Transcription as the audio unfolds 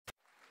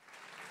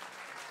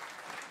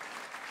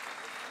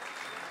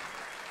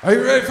Are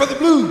you ready for the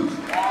blues?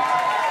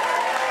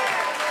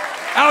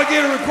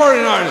 Alligator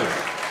recording artist,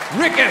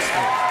 Rick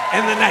Estrin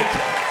and the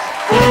Nightcats.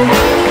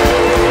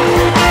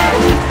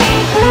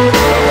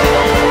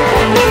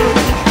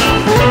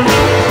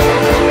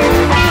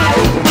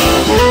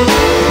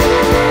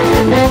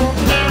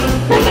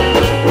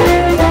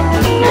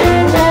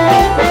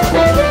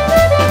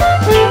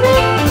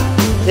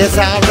 It's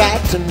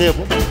alright to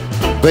nibble,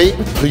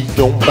 baby, please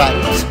don't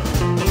bite.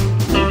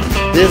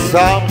 It's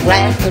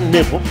alright to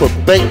nibble, but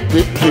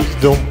baby, please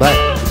don't bite.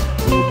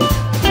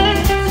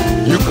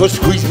 You could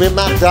squeeze me,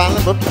 my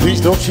darling, but please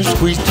don't you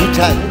squeeze too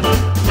tight.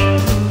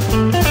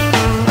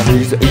 I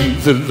need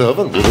easy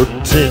loving with a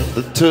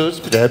tender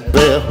touch, but that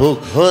bare hook,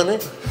 honey,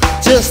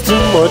 just too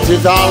much.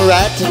 It's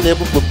alright to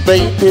nibble, but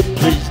baby,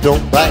 please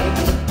don't bite.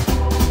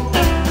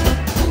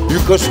 You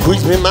could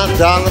squeeze me, my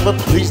darling, but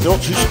please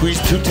don't you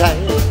squeeze too tight.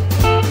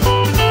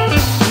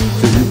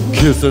 So you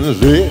kiss and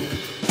lick,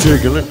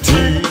 tickle and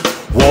tease,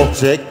 watch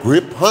that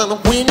grip, honey,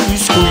 when you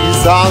squeeze.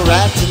 It's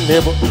alright to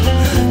nibble,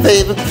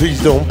 baby,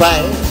 please don't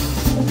bite.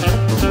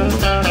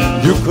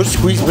 You could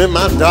squeeze me,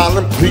 my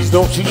darling, please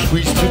don't you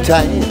squeeze too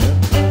tight.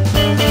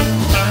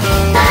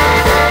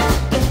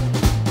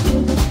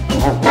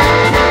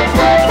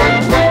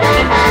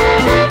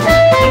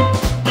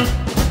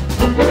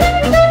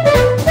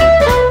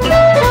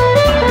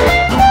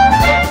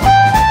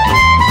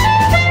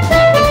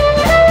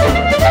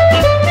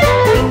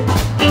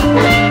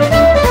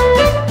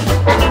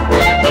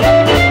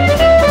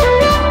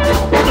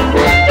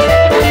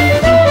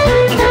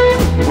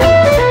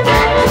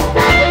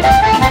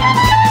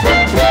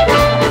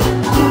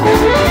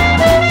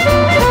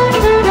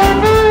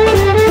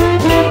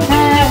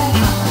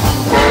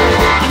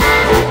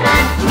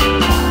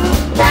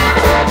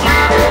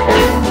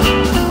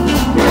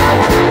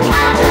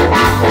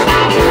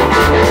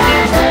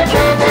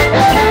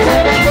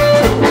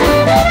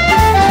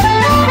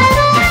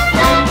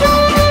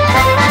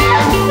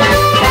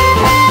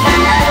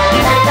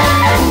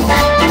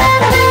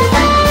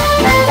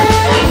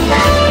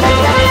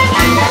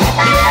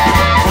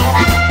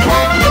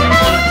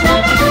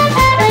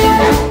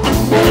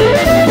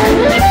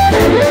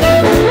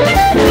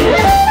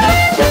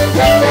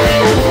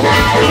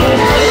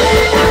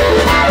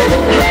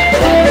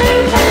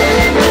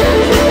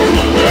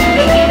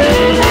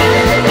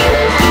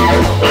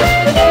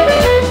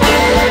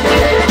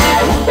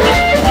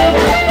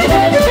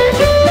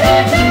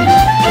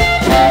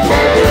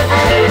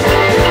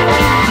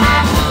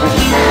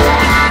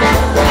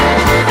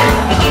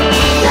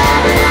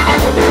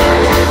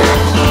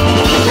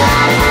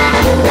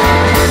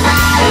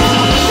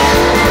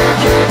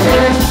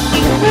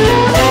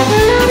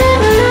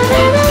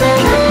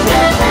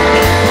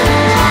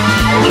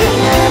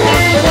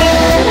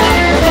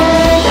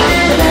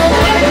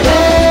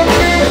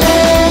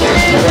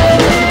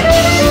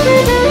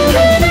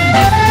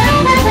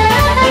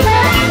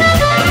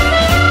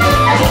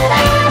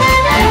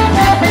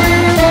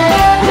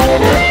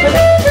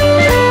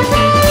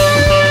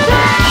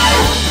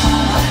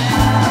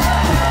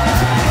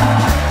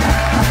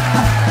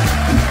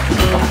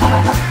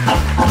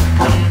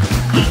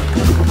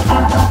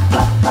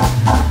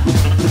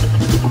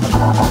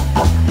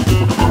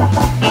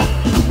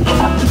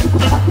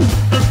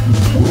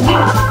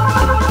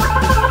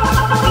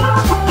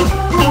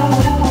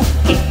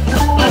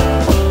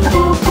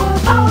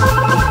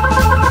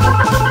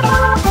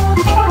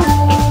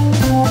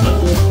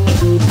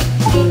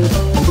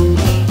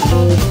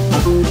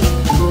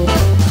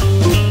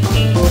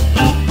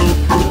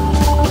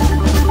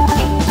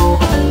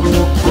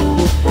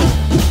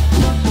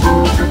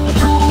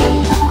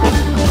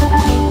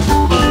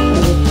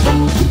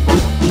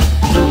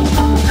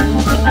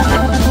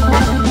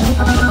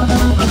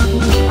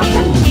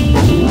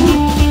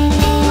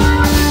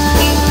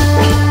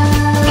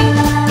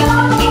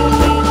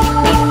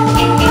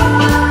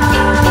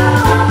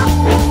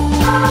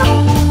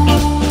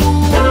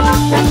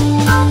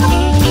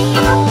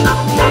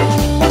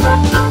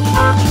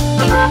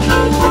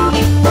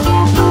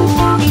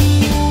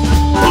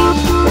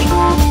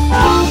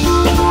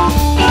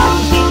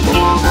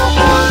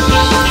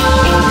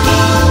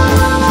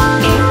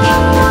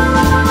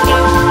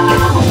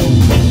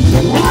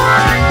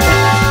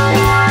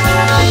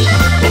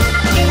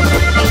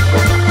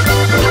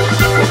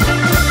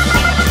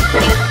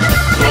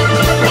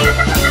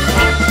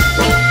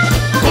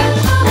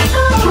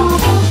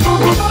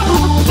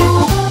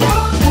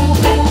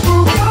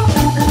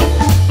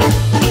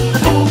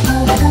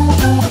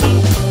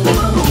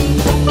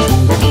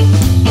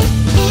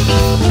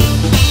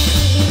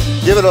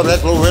 Give it up,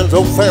 that's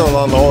Lorenzo Farrell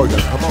on the organ.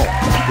 Come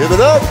on, give it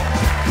up.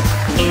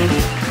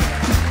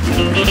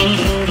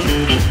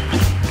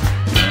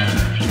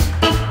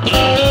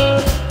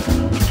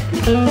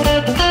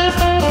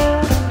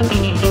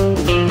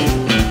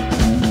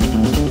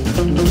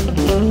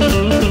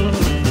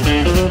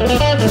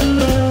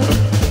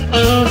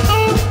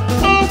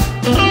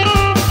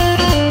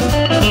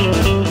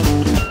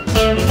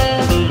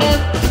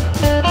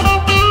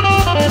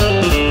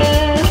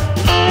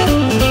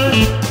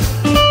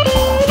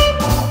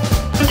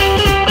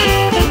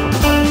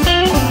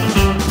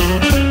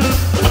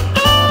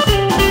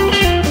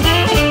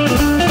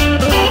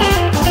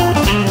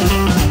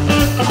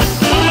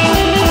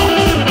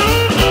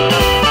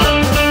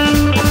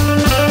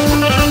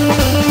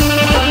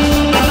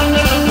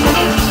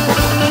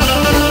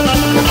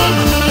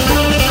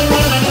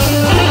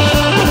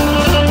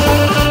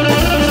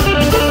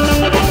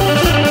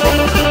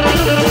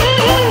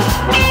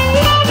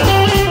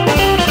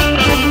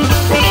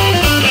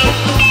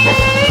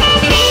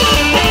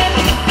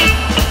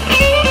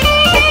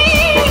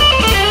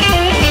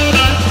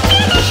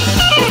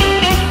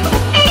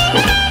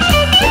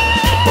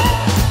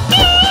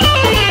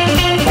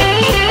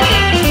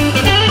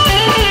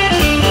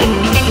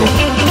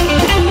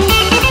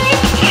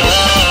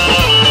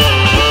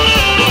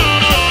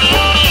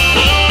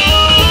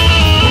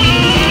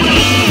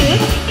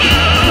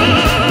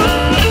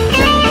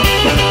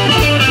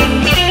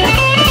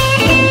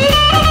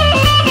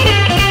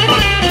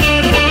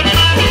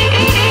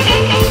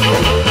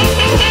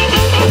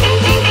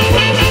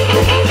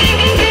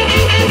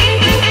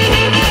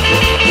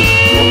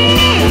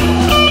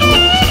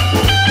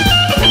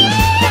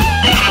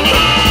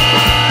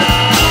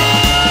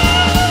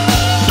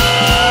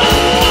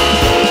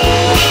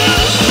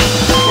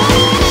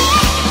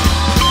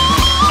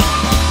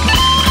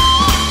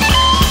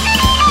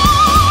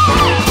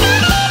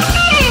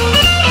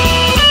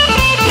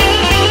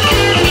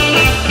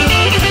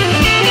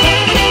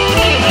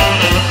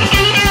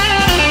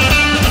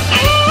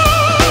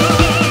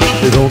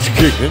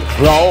 kicking,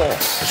 claw,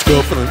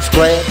 scuffing and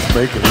scratch,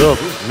 making love.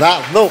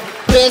 Now, no,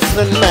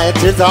 wrestling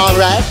match is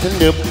alright to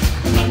nibble.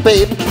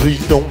 Baby,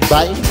 please don't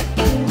bite.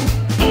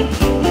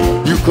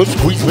 You could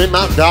squeeze me,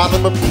 my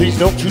darling, but please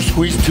don't you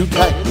squeeze too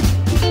tight.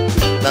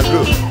 Now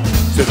look,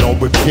 so don't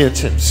be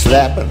pinching,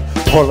 slapping,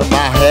 pulling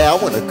my hair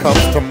when it comes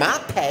to my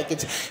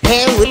package.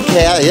 Hand with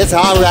care, it's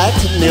alright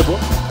to nibble.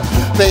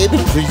 Baby,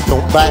 please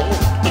don't bite.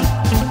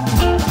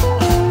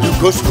 You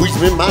could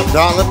squeeze me, my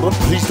darling, but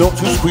please don't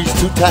you squeeze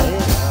too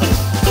tight.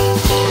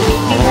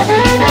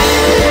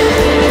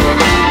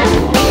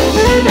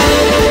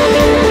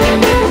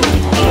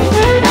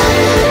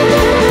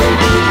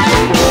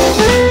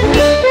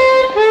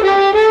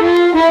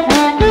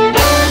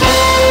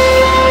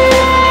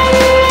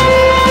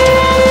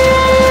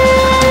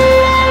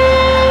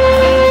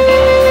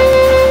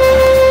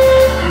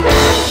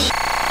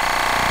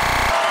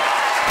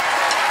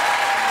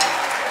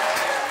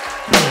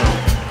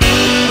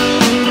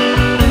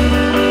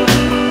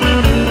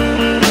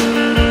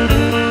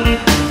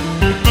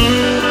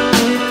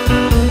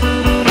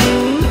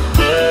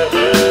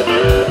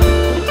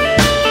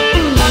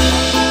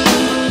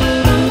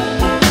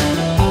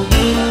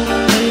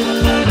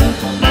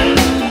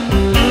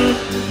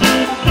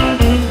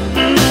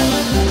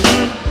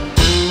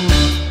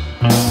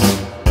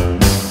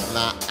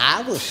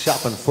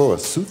 Shopping for a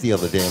suit the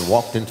other day and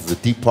walked into the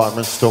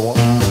department store.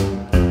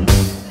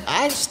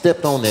 I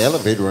stepped on the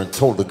elevator and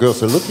told the girl,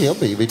 said, look here,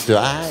 baby,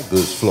 dry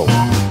goods flow.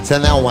 So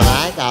now when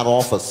I got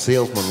off, a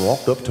salesman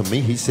walked up to me.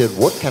 He said,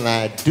 what can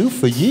I do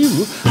for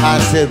you? I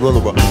said,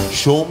 well,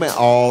 show me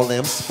all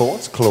them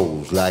sports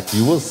clothes like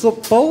you were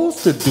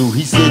supposed to do.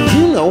 He said,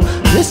 you know,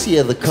 this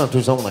year the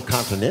country's on a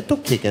continental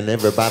kick and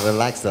everybody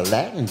likes the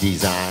Latin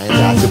design.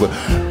 I said,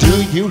 well,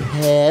 do you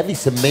have? He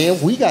said, man,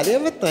 we got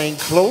everything.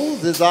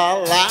 Clothes is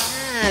all line.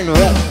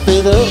 Wrap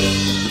it up.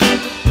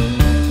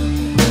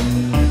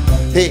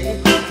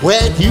 Hey,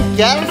 where you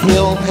got it,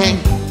 he'll hang.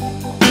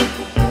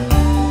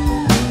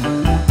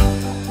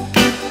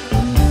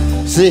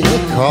 See,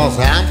 cause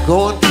I'm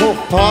going to a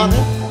party.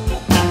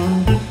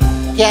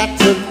 Got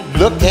to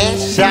look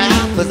as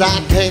sharp as I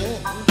can.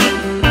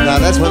 Now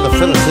that's when the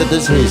fella said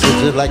this, he said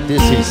just like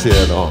this,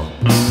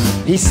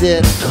 he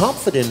said,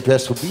 confident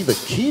dress will be the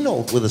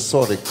keynote with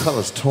assorted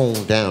colors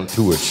toned down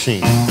to a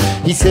sheen.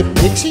 He said,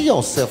 picture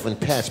yourself in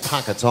patch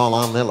pockets all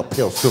on the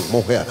lapel, silk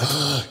mohair,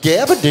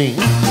 gabardine.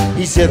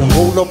 He said,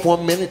 hold up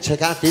 1 minute,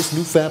 check out this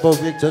new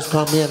fabric just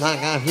come in, I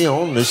got here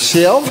on the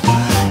shelf.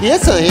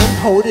 It's an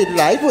imported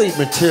lightweight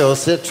material,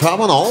 said, try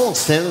one on,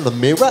 stand in the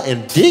mirror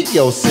and dig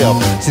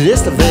yourself. See,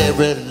 this the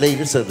very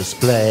latest of the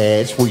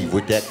splash weave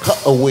with that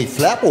cutaway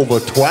flap over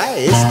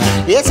twice.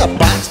 It's a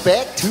box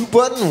back,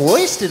 2-button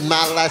waisted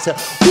model. I said,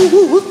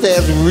 ooh,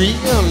 that's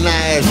real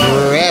nice.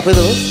 Wrap it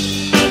up.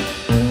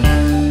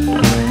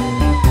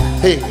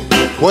 Hey,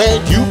 where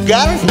you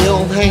got it,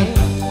 he'll hang.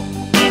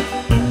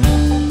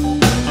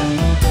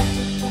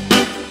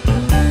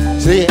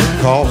 See,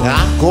 cause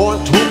I'm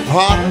going to a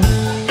party.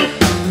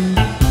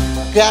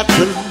 Got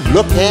to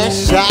look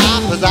as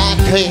sharp as I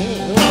can.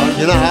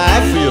 You know how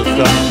I feel,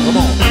 son. Come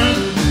on.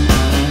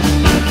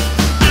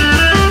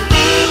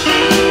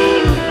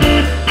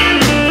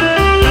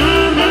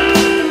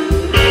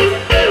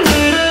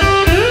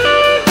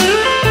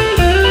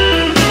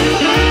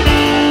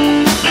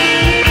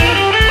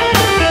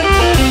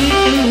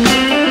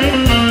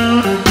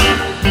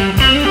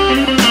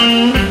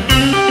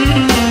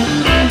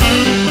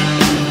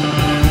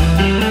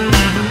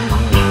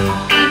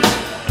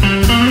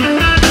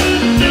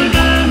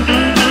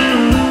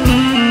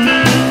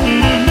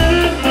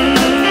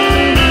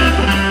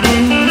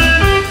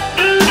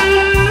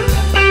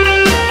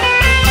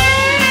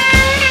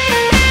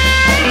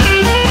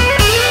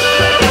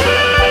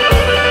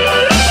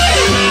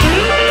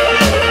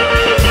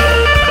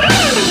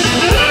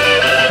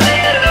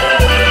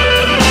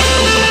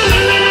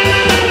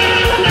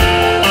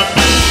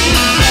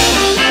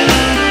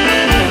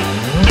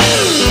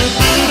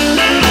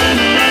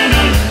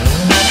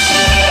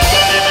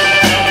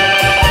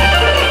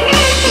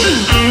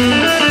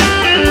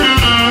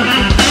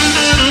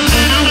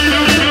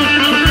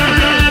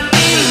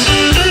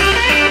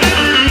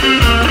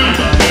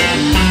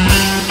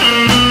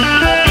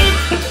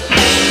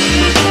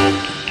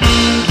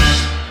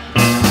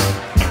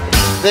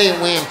 They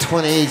wearing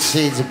 28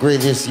 shades of gray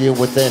this year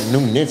with that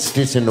new knit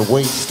stitch in the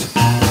waist.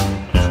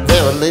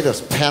 There are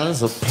latest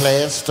patterns of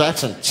plaid,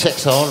 stripes, and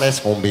checks. All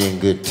that's gonna be in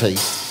good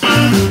taste.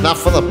 Now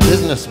for the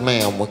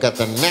businessman, we got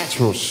the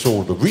natural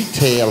shoulder,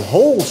 retail,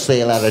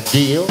 wholesale at a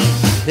deal.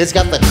 It's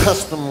got the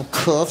custom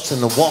cuffs and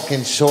the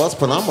walk-in shorts,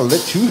 but I'm gonna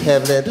let you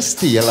have that to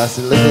steal. I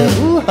said, look at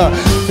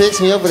ooh,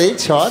 fix me up with a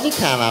charge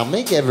account. I'll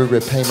make every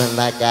repayment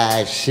like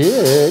I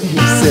should. He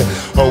said,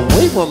 oh,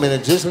 wait 1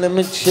 minute, just let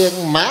me check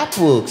my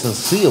books and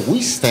see if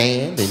we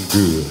stand in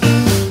good.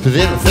 But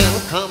then the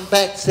fella come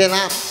back, said,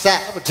 I'm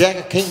sorry, but Jack,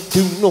 I can't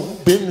do no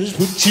business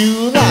with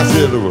you. And I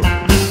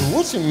said,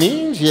 what's it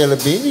mean, Jelly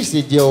Bean? He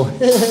said, your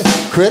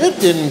credit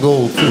didn't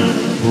go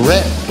through.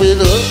 Wrap it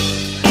up.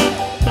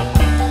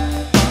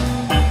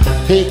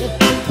 Hey,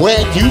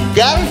 Well, you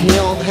got it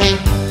here on hand.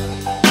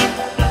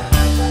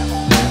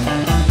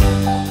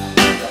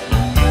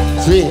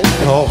 See,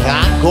 cause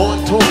I'm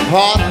going to a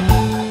party.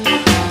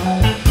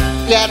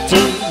 Got to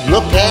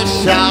look as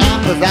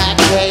sharp as I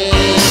can.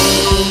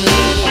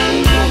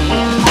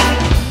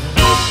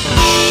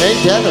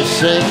 Ain't that a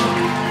shame?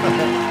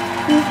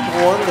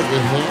 Boy, look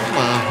at him,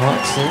 my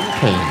heart's in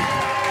pain.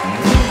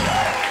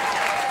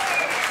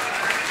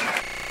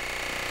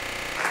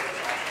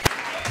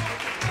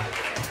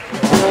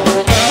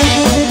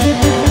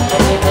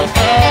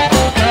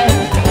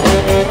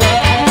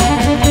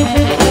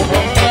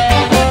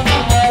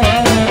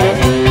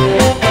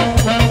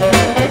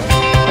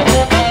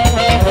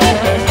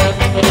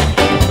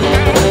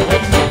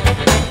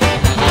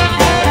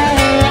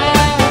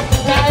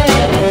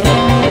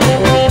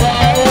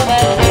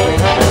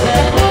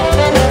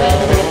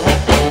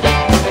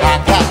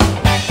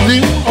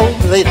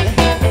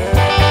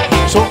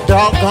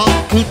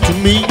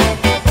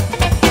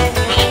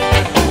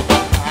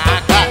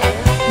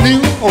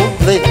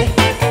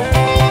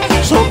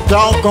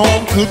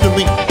 Doggone good to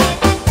me.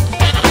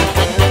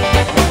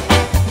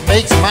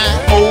 Makes my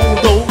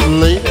old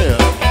lady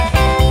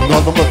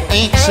nothing but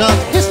ancient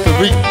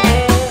history.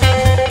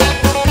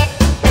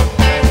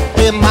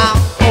 And my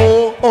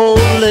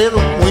old lady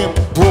when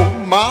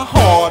broke my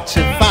heart,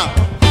 she found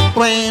a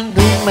brand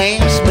new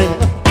man smell,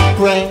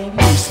 brand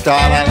new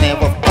start. I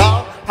never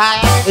thought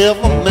I'd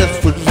ever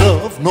mess with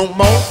love no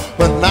more,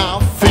 but now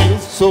I feel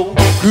so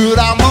good.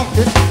 I want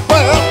this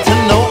world to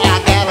know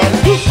I got a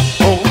new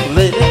old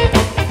lady,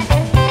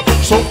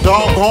 so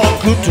doggone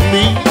good to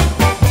me.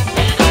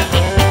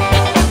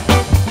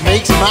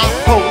 Makes my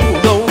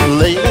old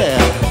lady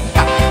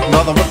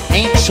nothing but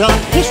ancient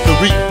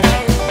history.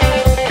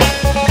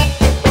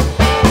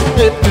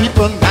 Hey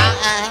people, now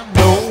I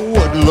know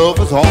what love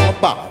is all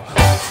about,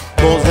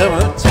 cause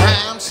every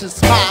time she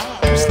smiles,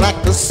 it's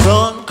like the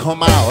sun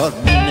come out.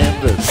 And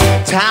every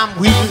time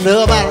we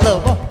love, I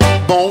love her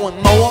more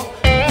and more.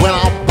 When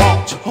I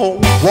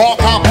walk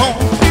I'm home.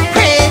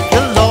 Praise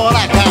the Lord,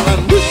 I got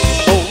a new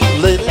old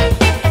lady,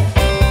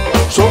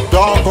 so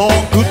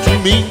doggone good to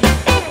me.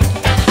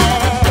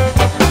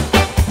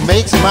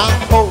 Makes my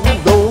old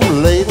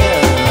lady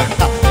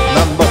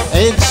nothing but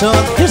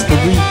ancient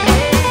history.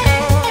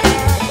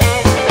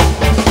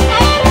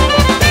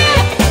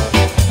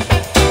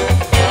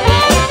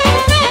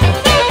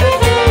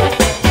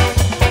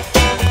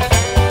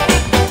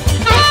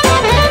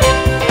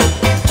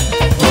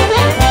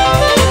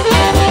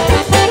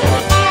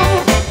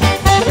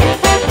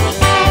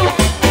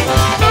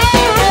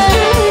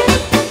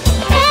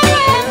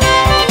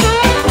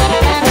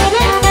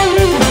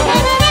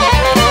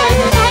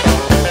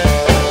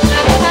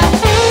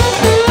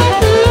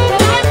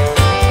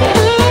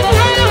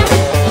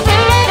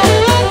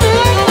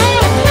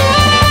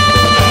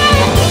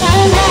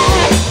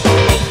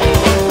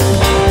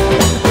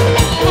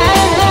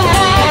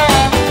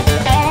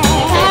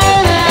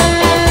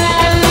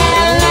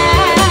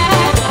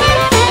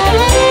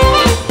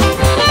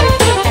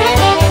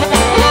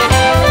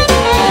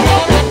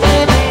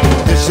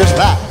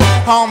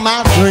 All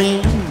my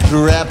dreams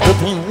wrapped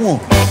up in one.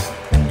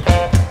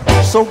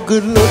 So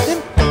good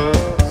looking,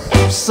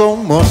 so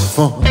much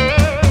fun.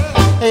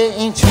 Hey,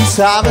 ain't you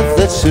sorry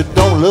that she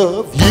don't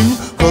love you?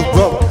 Cause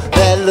brother,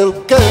 that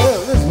little girl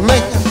is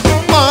making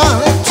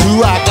money too.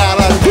 I got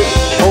a good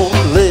old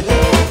lady,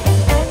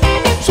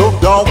 so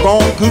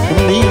doggone good to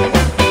me.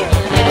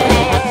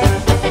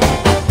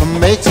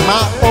 Makes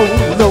my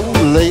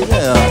old lady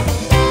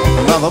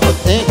another but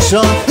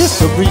ancient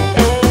history.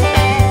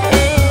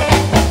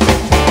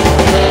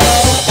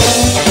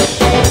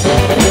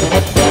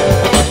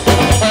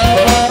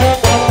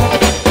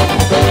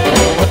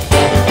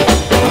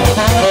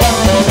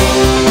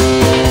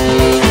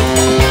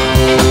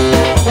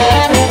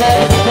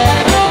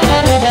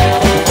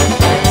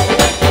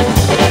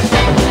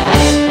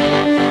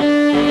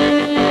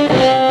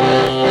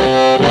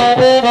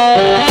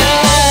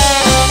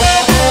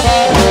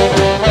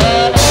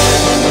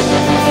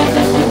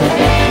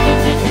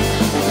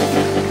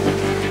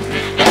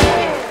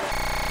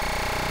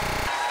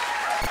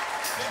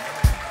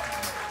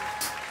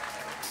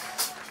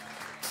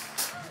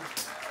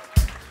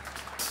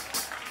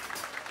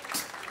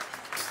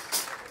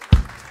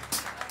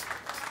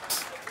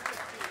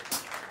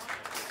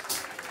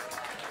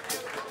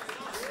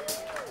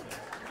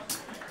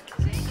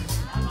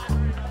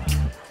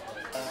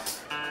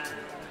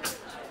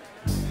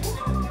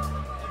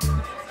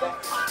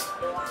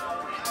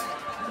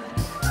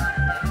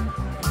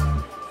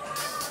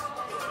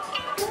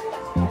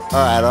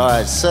 All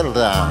right, settle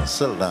down,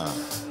 settle down.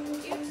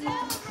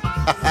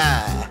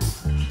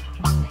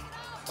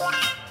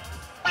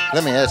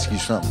 Let me ask you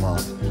something,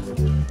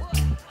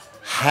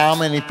 how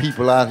many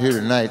people out here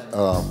tonight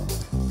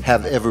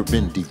have ever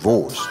been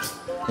divorced?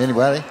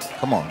 Anybody?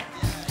 Come on.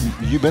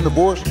 You been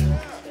divorced?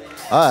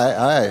 All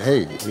right,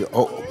 hey.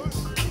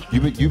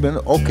 You been,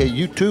 okay,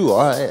 you too.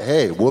 All right,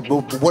 hey,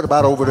 what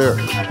about over there?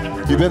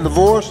 You been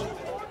divorced?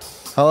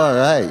 All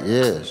right,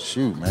 yeah,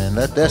 shoot, man,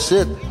 that's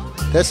it.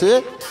 That's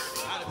it?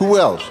 Who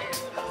else?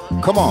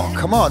 Come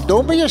on.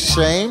 Don't be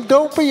ashamed.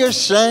 Don't be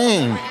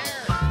ashamed.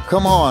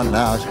 Come on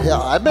now.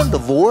 Hell, I've been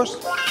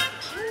divorced.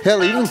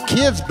 Hell, even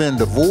kids been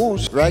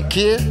divorced, right,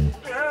 kid?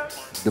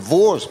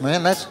 Divorce,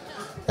 man. That's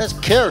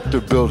character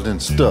building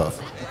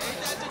stuff.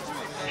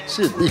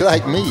 Shit, be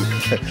like me.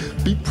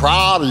 Be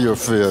proud of your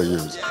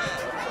failures.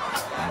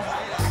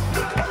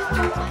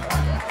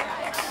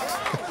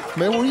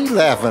 Man, what are you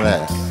laughing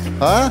at?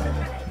 Huh?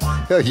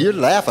 Hell, you're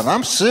laughing.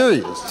 I'm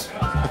serious.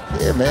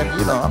 Yeah, man,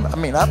 you know,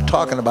 I'm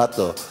talking about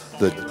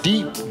the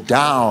deep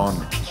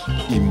down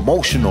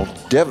emotional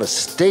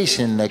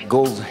devastation that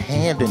goes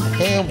hand in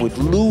hand with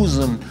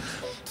losing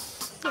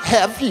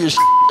half your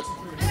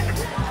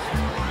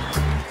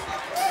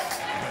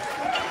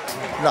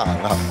No.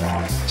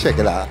 Check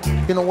it out.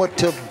 You know what?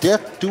 Till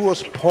death do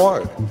us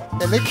part.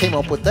 And they came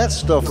up with that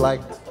stuff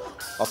like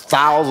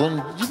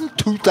 1,000, even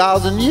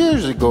 2,000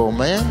 years ago,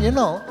 man, you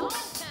know.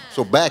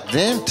 So back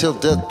then, till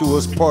death do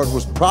us part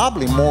was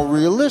probably more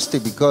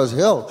realistic because,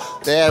 hell,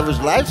 the average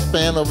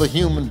lifespan of a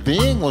human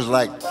being was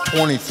like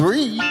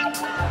 23.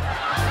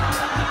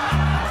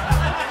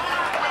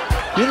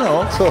 You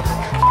know, so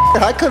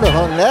I could have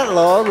hung that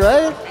log,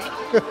 right?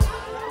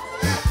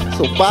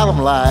 So bottom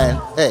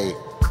line, hey,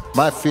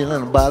 my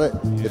feeling about it,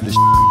 if the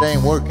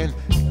ain't working,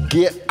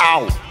 get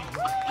out.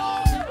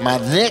 My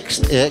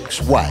next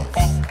ex-wife.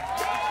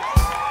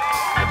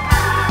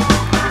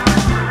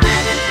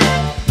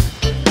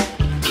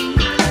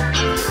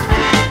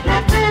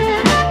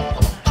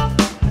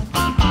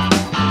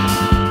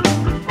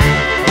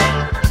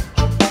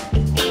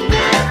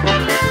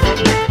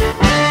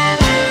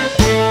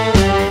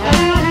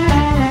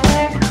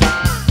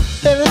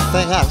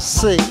 Anything I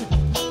say,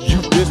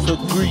 you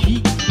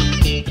disagree.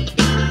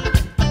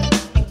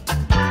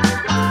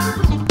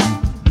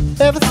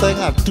 Everything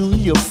I do,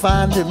 you're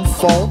finding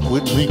fault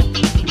with me.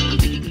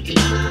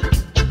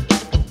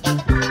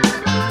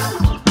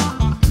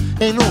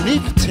 Ain't no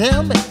need to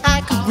tell me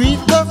I can read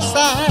the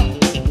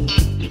signs.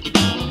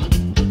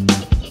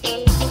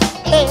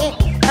 Hey,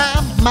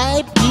 I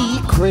might be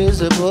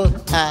crazy,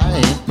 but I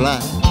ain't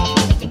blind.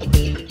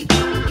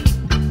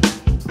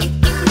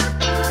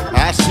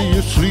 I see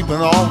you sleeping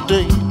all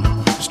day,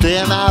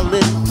 staying out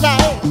late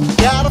night.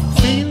 Got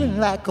a feeling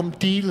like I'm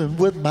dealing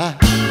with my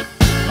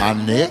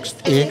next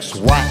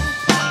ex-wife.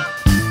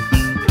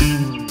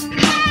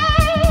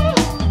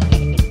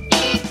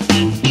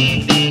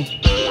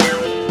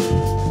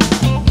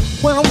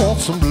 When I want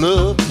some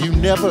love, you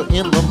never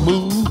in the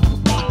mood.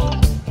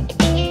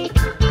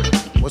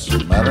 What's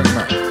the matter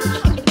now?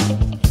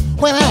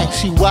 When I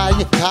ask you why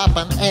you cop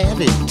an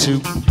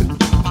attitude.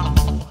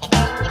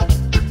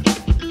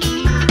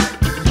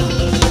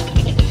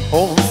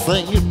 Only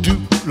thing you do,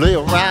 lay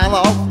around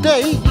all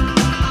day.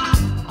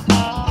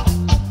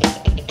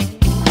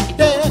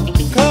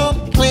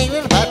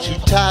 Complaining about you,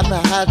 time.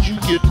 Now how'd you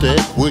get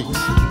that way?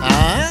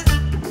 Huh?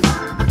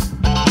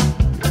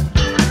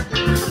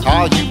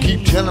 Oh, you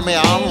keep telling me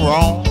I'm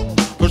wrong,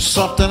 but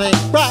something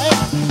ain't right.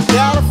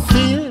 Got a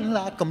feeling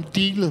like I'm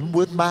dealing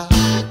with my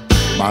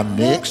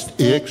next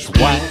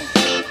ex-wife.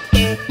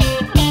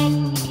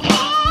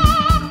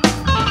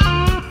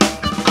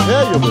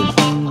 Tell you what.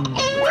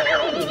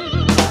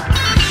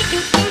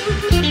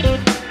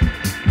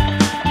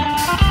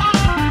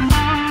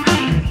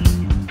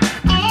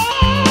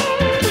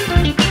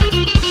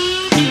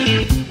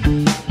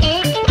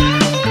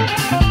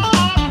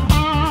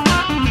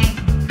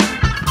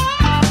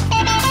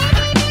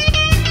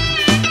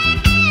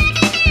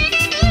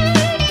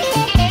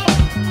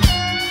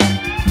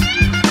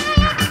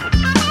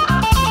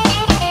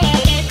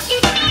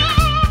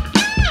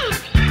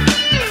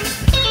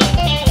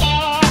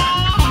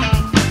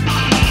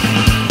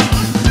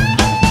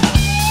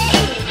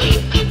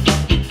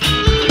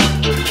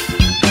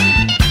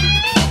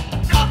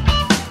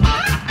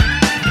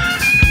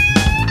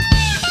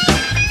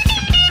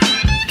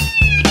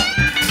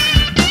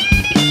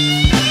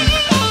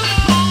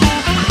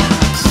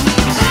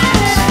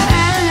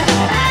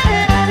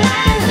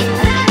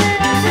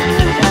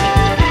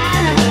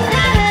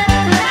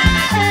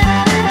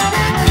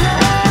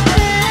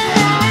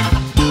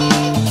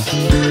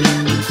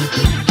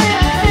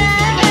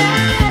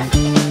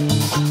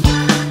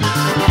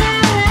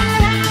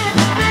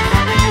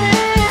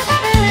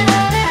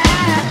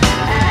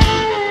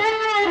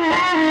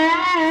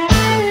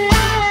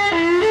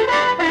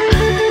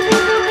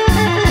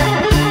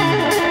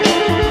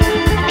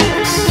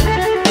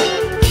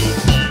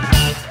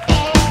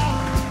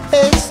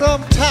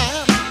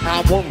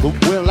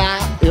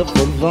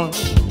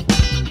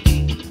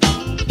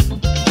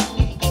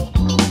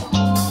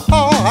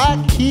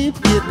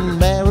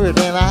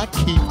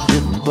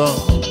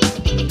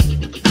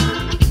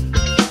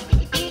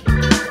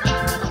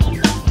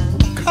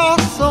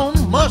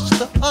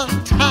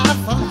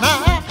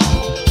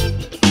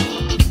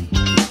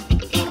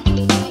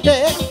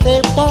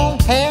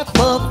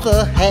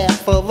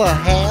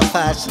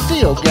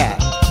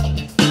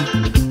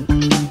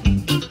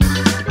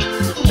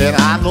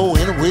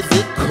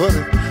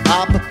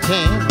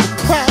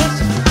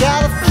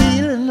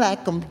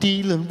 like I'm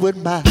dealing with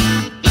my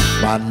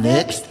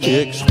next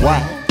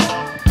ex-wife.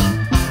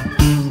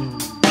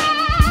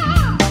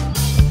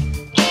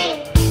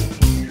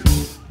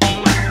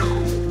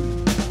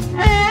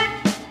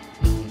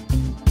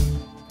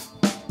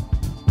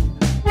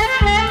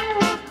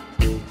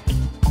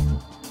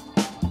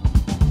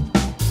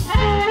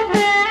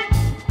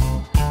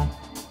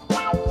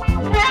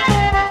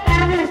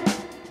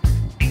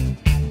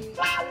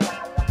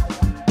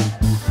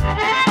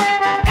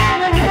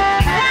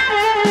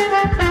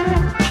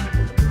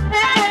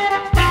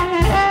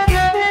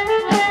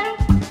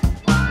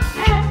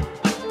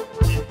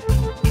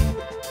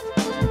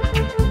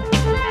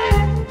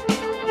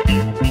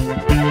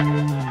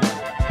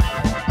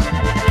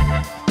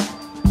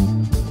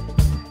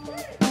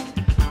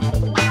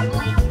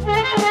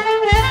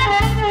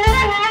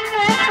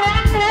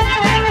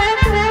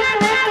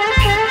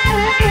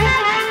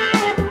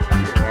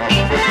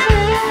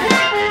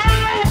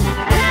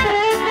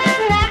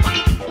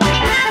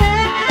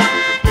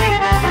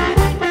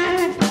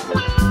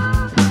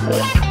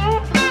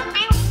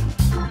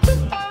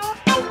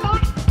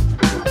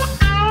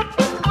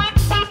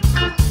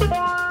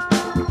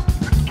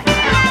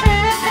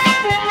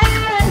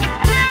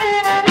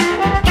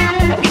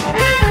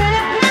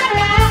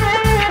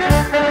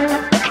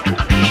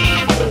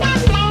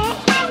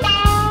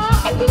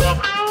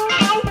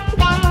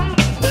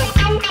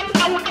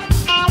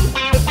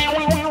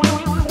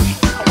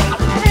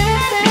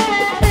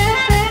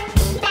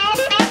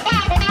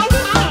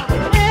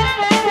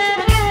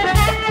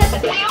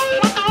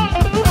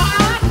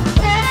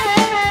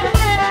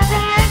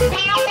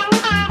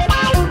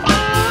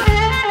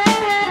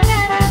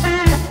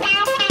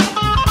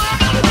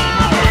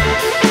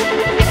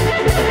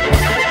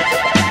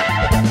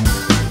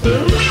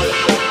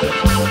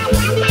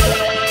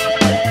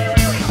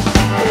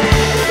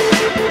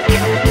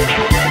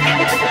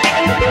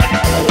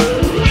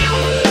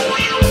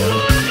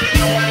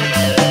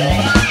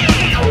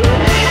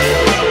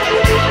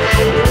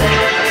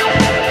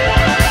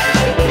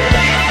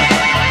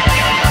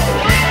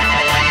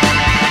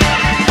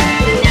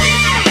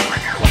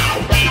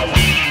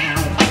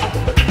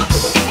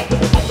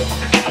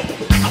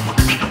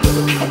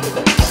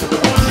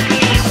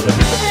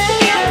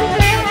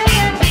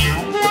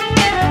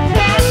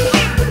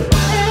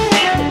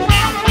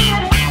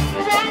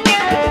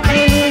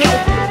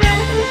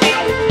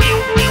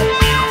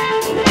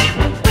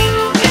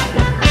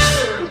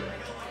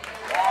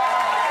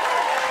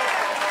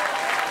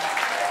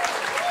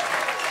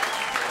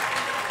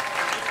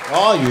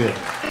 Oh, yeah.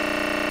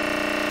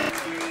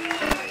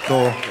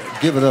 So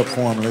give it up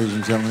for him, ladies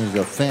and gentlemen. He's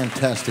a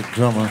fantastic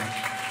drummer,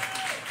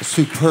 a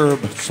superb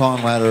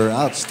songwriter,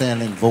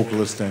 outstanding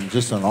vocalist, and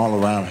just an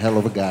all-around hell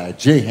of a guy.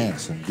 Jay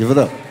Hansen, give it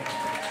up.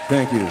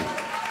 Thank you.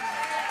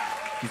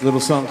 This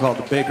little song called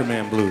The Baker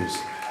Man Blues.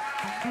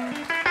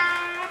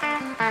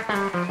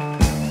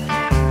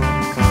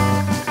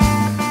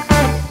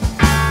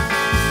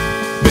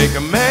 Baker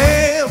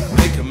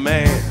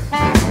man,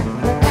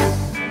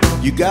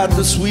 you got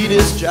the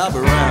sweetest job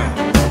around.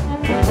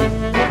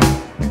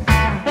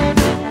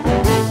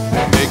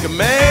 Baker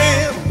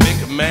man,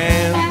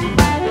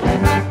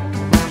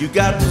 you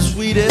got the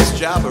sweetest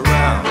job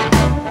around.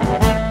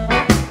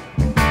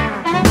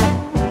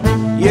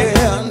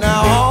 Yeah,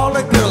 now all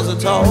the girls are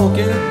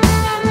talking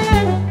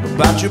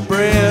about your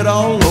bread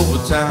all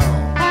over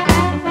town.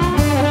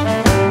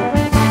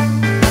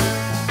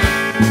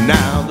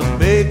 Now the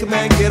baker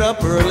man get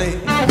up early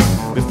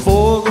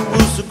before the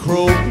rooster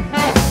crow,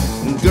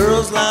 and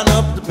girls line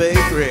up the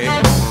bakery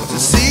to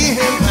see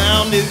him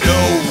pound his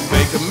dough.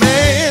 Baker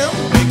man,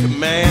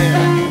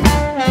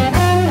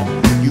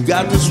 you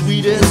got the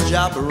sweetest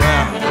job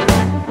around.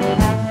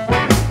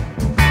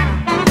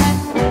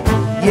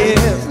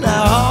 Yes,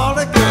 now all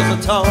the girls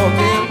are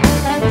talking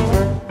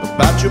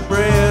about your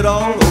bread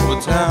all over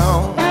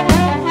town.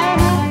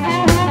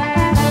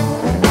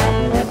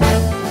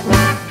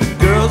 The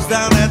girls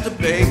down at the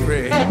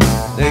bakery,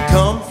 they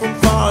come from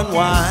far and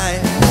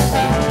wide.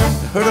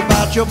 Heard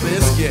about your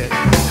biscuit,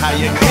 how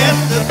you get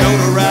the dough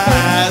to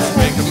rise.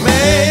 Baker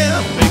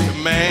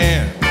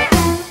man,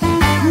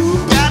 you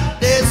got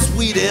the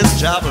sweetest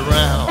job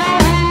around.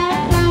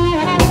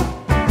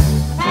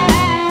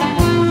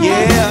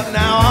 Yeah,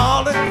 now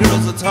all the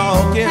girls are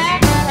talking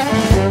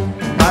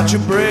about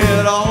your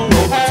bread all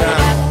over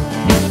town.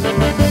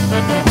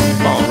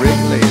 Come on, Rick,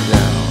 lay it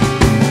down.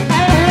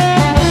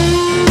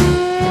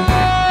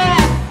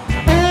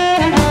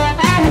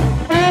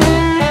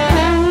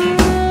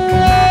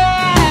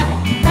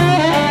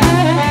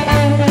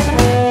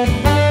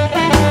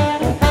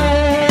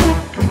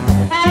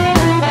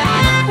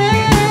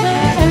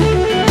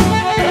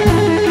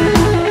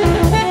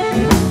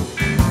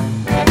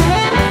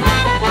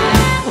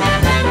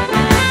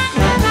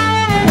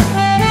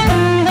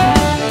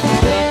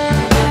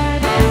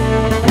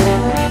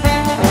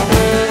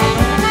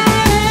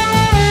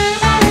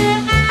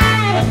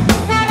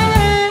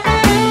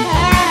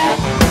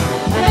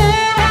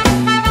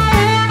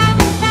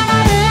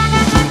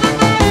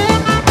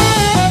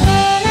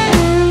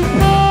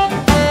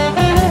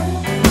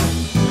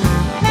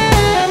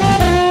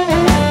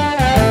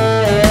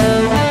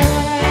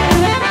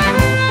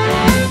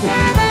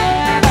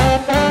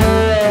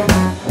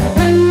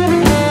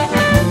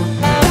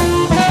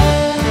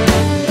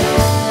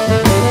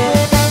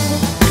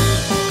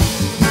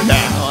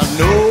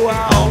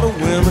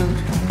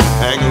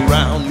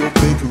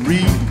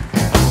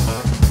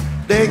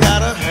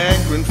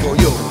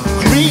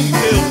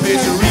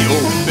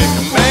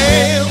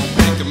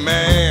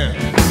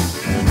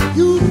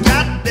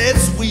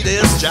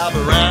 job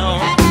around.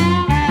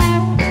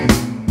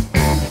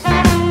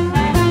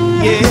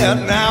 Yeah,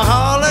 now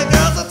all the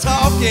girls are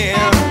talking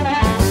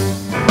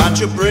about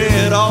your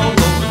bread all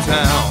over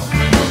town.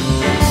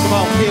 Come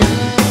on, kid.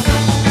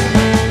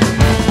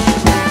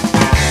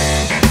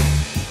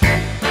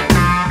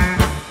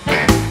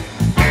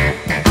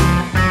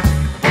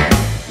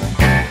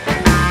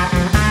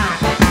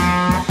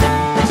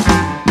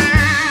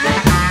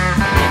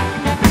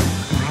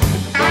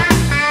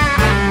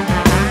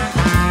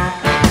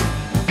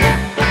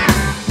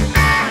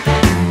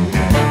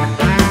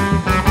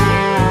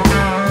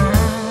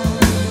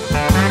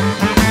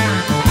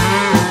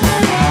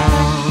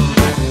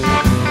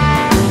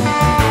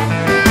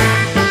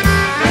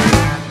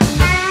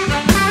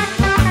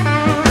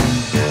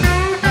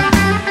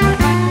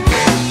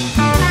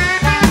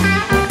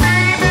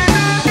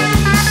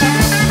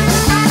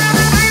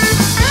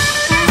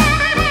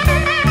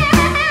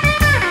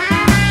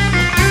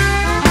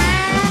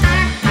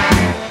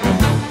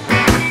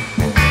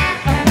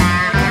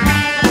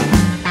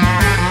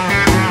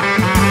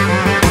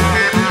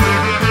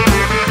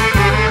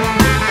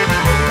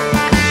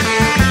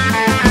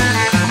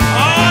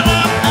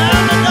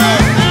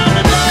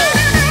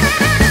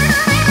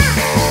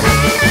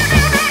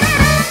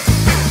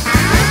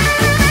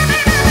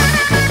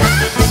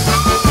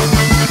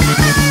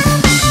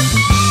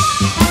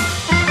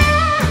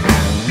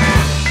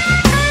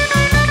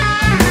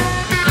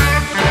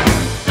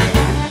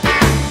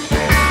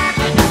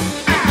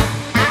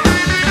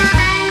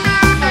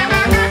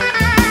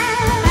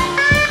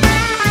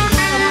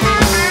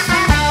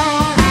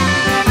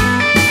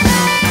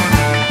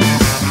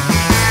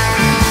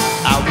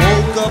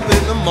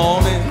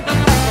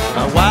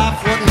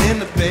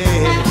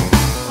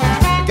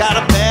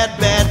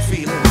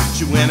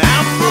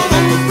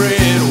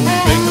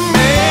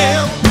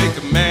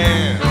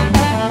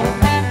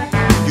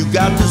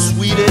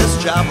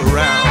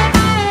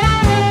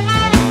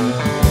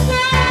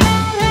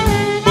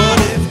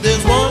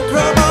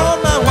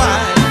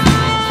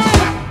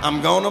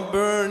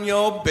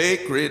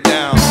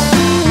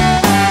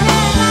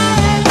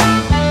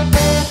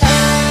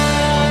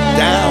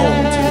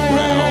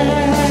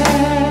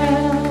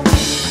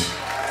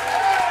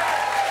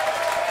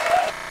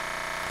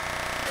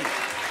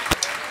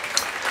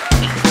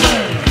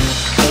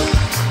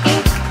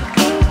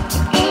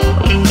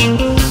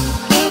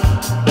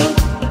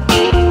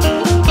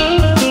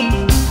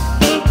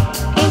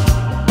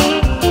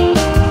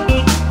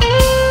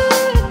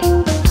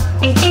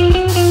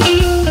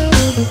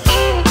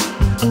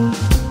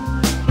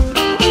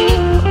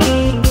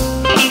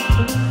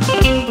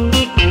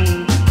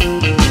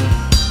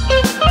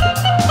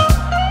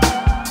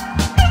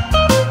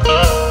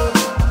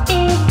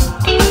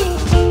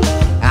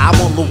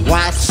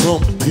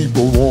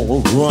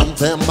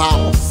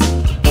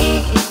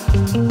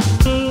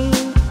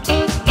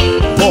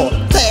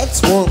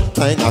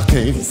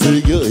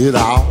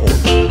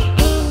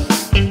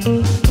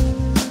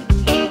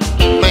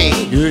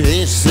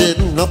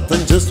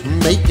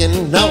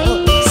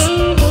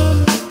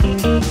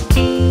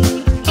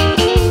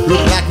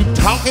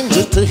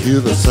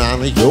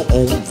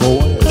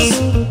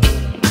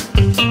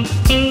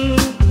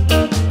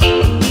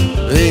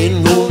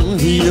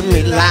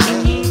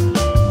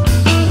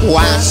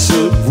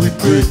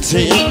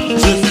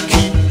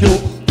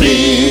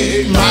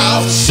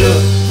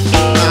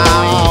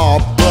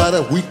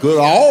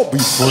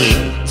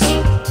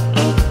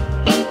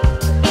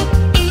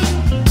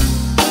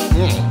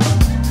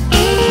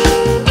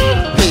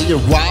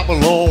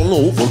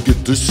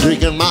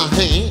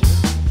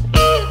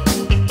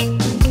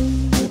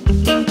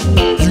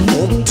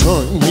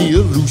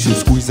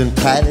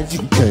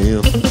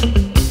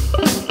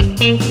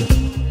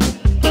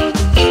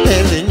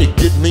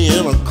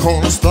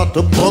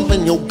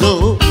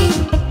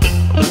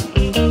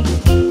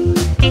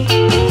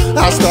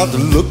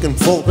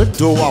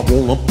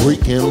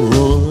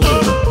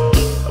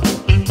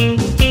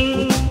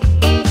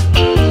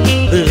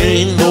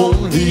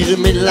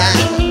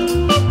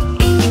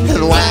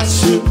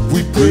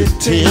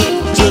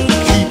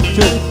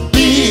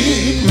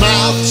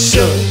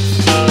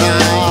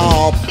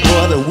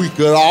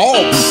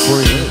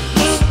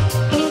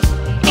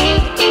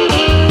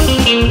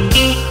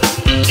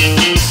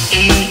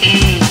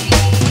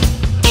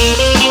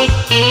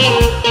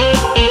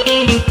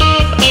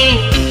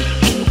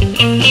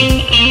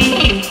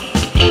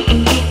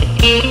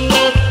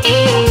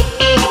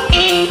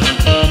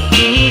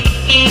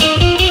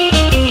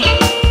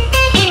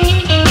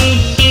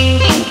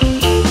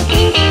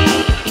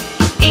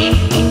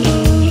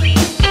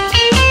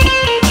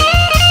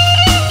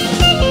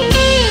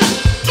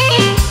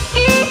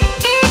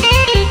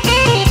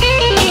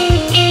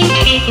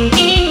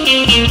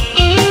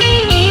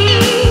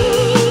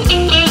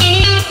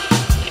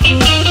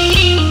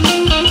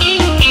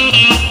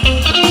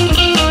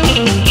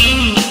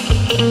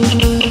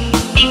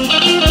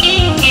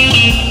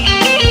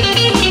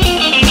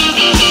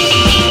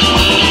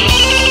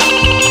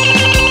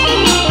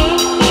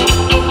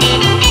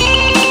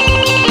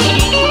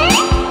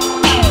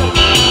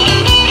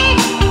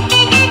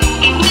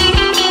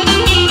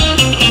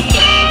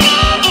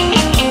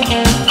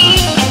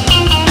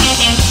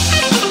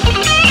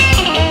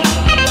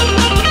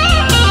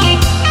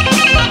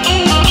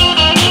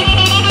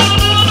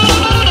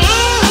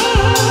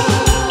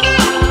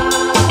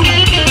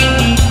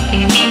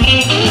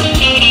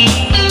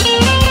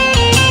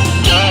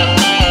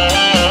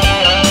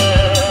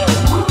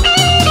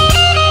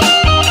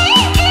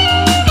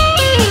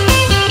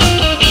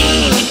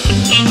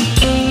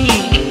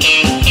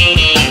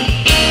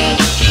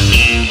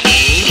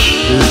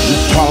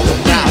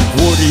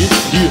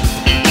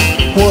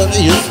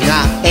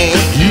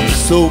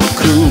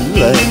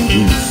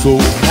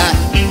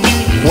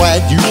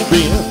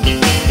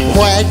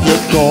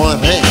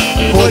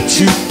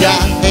 you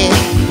got and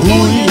who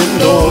you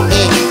know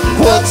and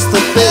what's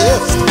the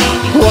best,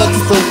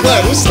 what's the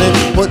worst,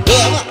 and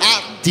whatever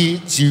I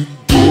did, you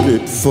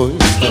did it first.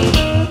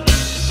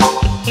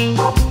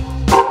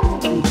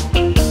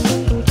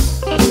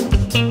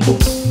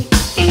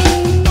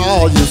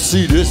 Oh, you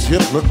see this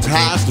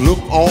hypnotized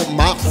look on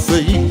my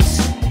face.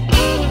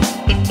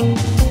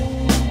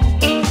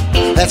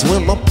 That's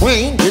when my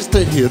brain gets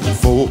to hit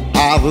for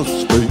outer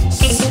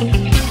space.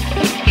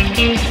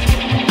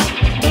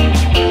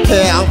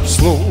 Yeah, I'm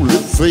slowly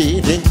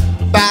fading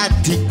by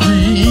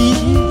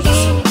degrees.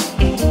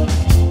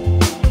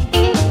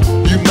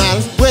 You might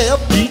as well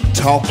be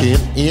talking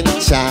in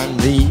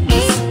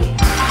Chinese.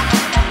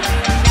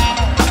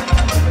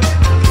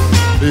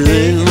 There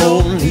ain't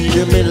no need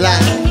in me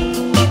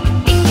lying.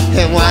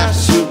 And why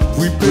should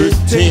we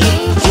pretend?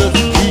 Just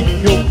keep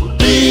your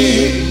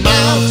big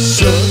mouth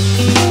shut.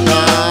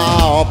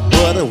 Oh,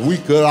 buddy, we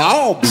could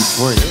all be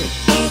friends.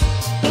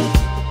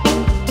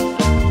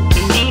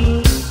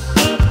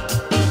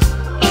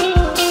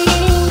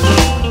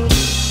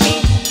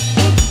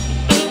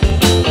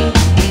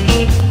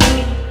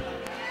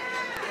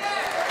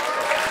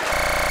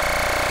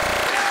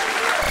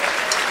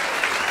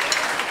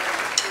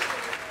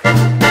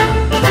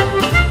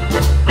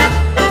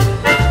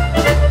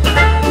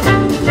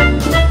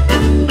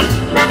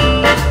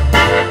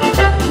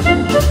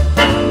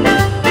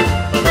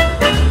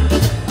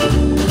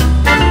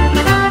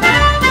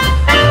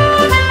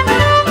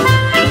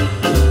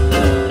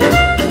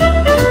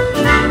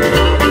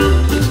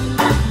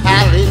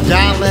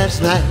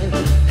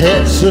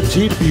 Had such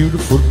a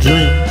beautiful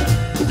dream.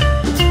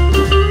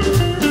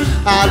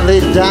 I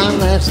laid down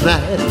last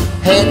night,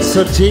 had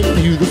such a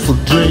beautiful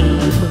dream.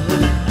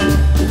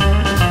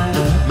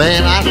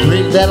 Man, I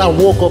dreamed that I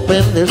woke up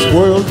and this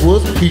world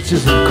was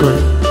peaches and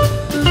cream.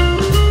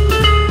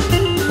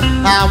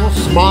 I was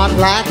smart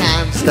like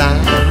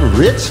Einstein,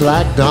 rich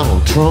like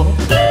Donald Trump.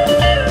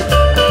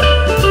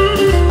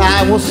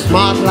 I was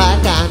smart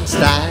like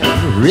Einstein,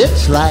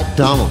 rich like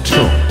Donald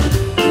Trump.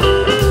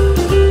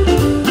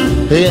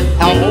 And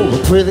all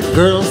the pretty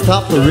girls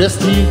thought the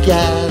rest of you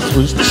guys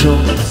was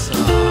chumps.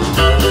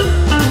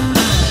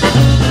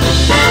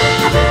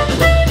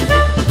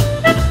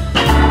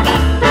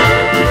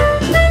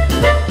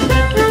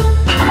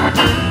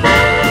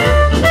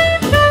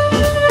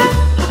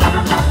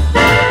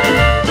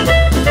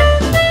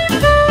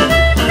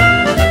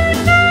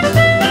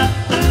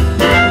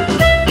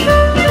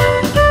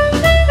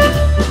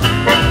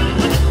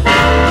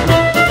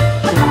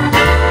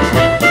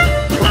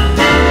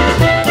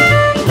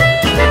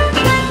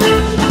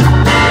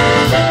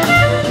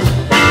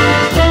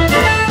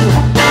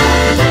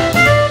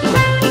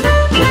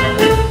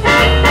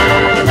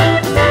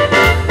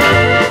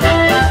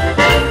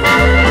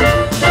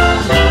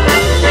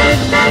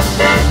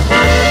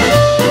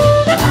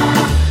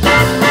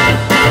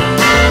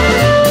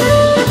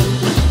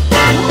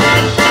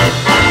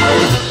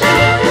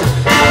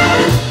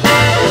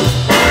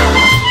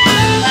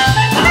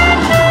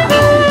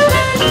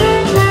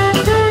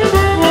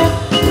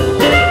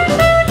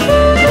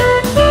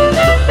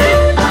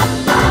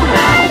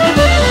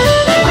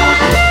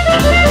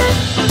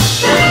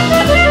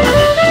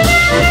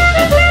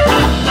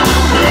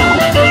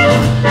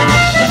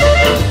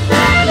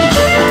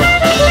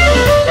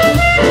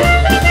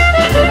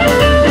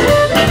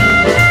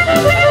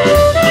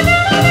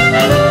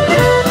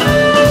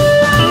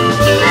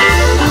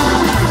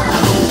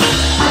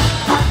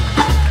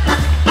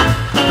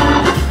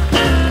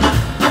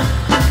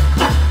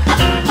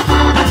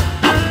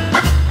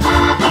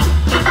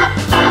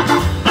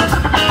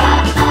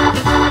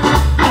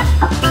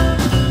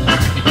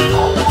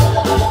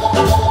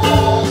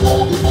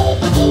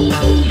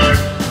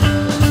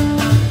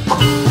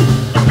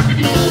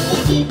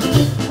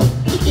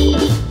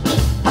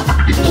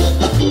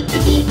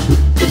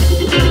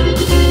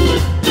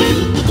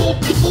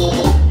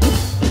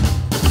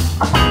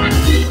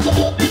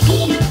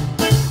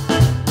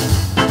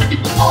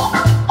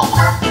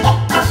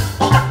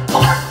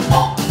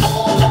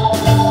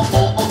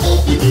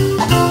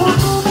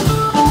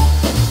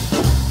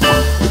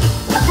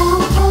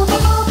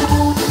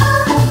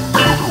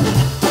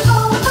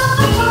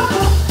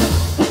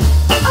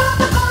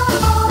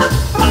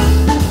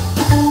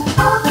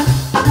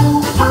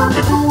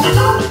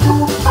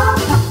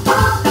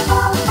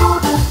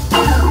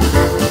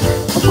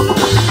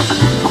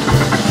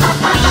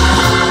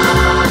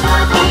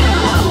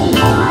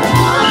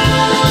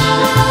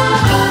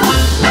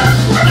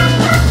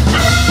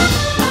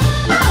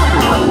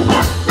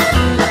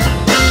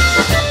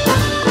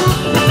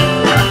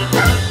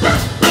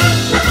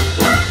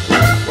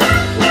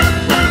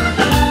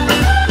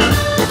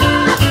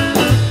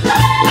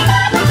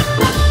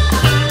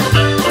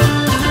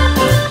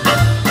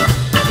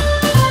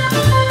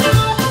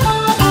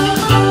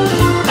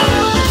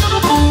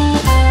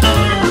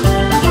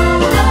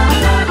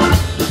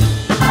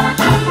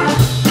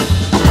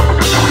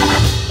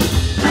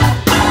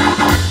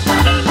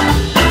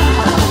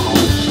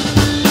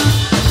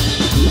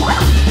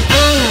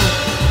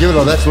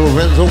 know, that's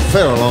Lorenzo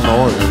Farrell on the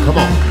organ. Come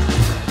on.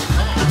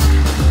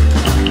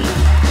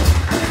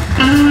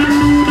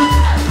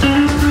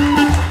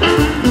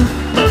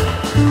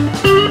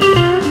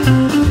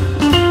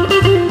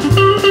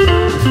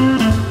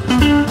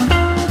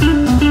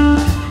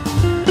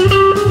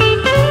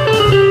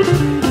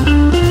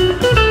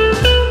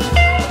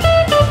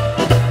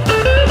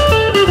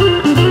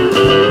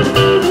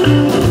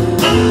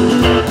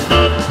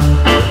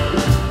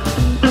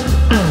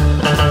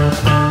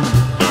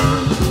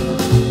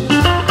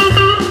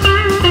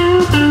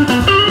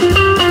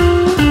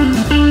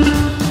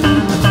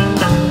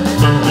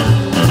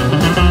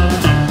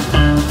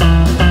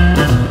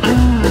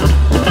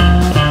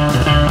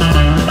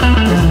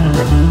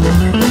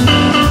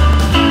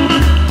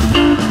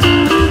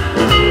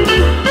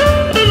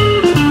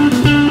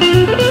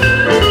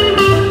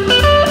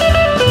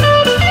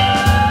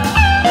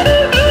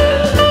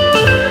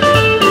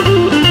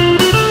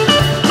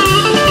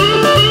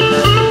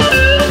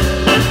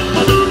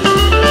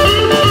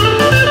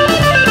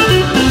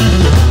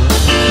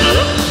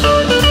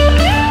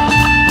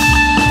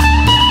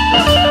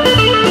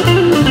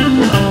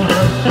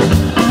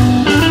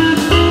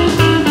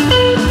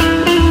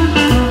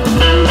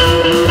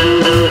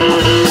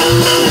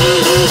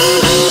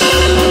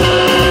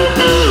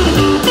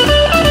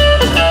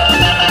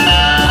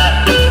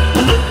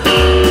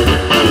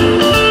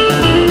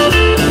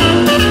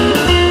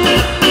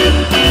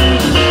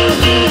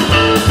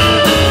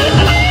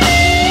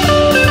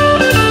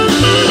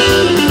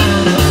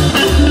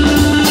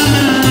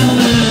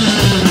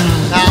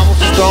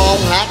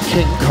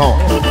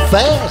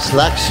 Fast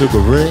like Sugar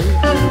Ray.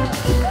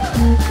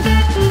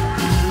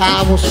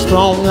 I was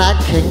strong like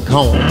King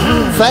Kong,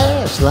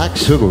 fast like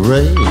Sugar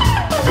Ray.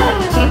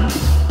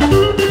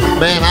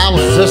 Man, I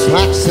was just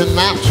like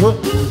Sinatra,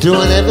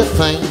 doing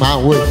everything my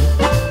way.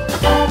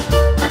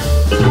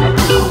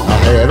 I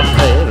had a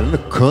pad in the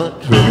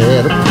country,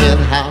 had a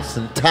penthouse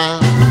in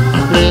town,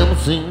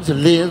 limousines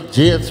and live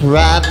jets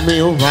riding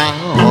me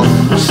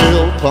around,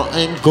 silver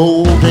and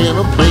gold in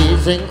a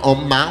blazing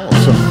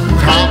amounts,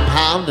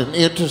 compound and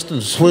interest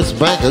in Swiss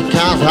bank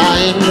accounts. I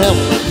ain't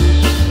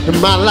never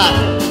in my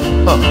life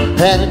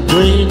had a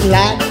dream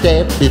like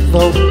that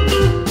before.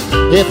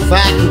 If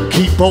I could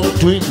keep on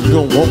dreaming,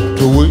 don't want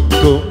to wake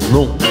up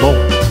no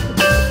more.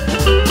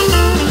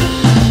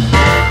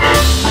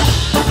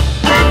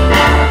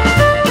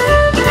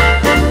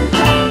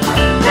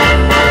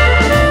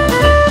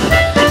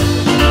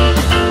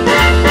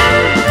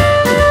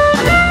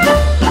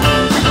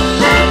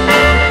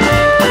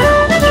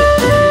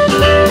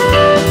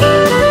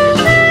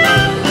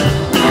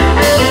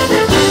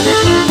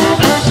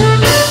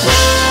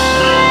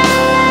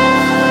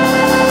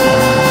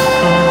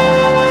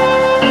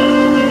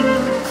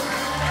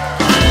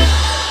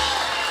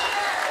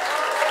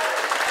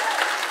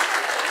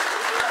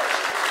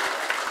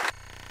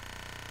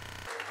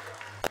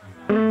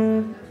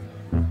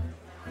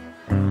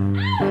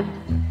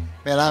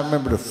 Man, I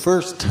remember the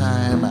first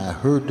time I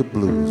heard the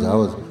blues.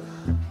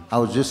 I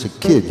was just a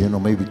kid, you know,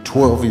 maybe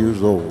 12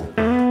 years old.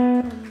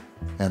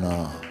 And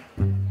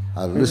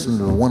I listened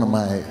to one of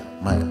my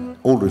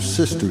older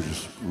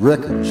sister's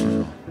records, you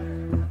know.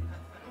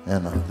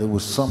 And there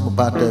was something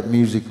about that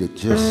music that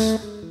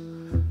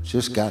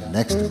just got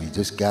next to me,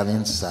 just got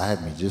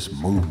inside me, just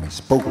moved me,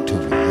 spoke to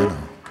me, you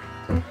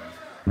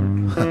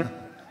know.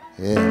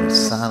 Yeah, it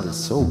sounded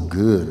so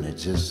good, and it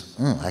just,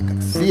 I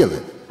could feel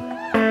it.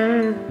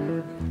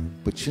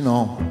 But you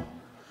know,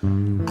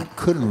 I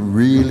couldn't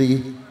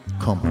really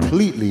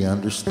completely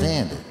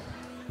understand it.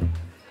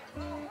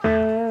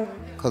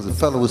 Because the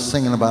fellow was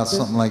singing about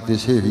something like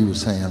this here. He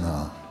was saying,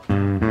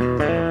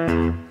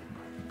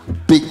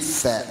 big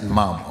fat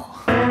mama,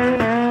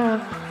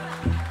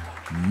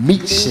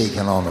 meat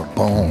shaking on a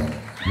bone.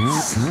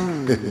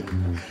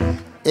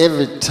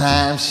 Every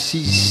time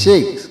she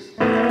shakes,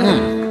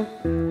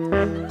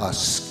 a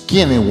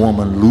skinny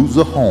woman lose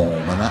a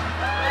home.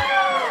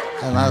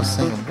 And I was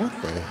thinking, what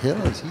the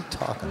hell is he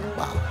talking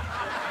about?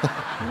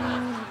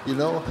 You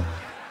know?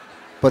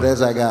 But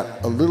as I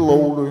got a little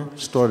older,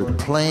 started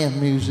playing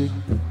music,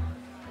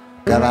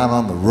 got out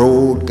on the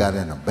road, got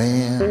in a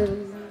band.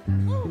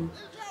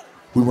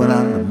 We went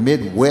out in the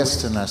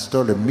Midwest and I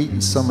started meeting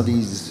some of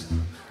these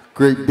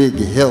great big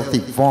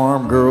healthy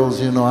farm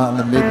girls, you know, out in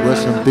the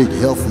Midwest, some big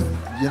healthy,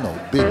 you know,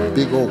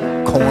 big old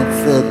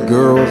corn-fed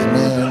girls,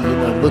 man, you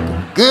know,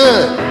 looking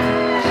good.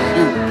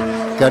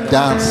 Shoot. Got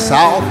down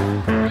south,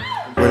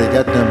 where they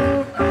got them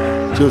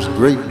just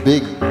great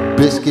big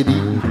biscuit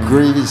eating,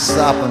 gravy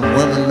sopping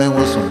women, man,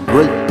 with some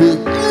great big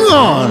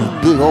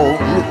old,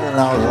 and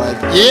I was like,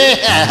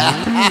 yeah,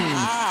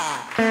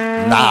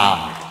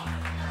 now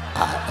I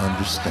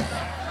understand.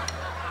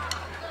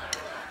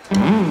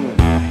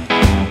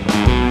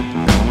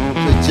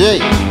 Say, Jay.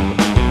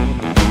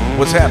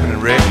 What's happening,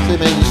 Rick? Say,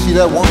 man, you see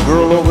that one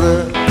girl over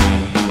there?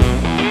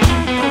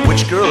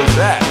 Which girl is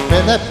that?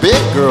 Man, that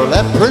big girl,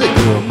 that pretty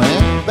girl,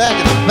 man, back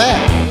in the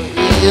back.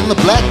 In the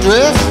black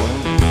dress?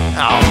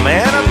 Oh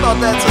man, I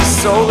thought that's a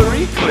solar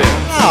eclipse.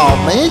 Oh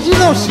man, you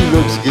know she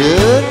looks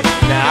good.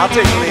 Now I'll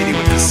take a lady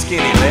with the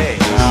skinny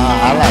legs.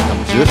 I like them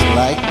just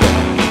like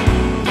that.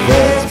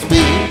 That's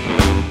big.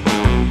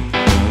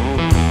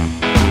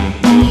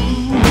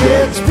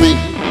 That's big.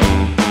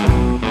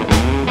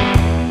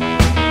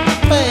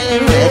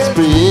 Man, that's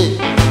big.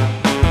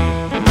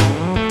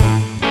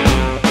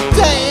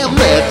 Damn,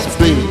 that's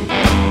big.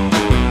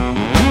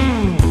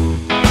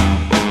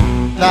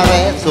 Now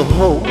that's a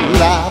whole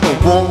lot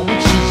of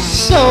woman. She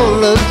sure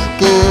looks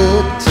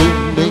good to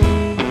me.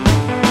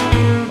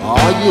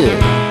 Oh yeah.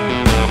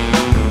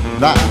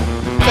 Now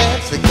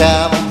that's the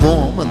kind of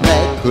woman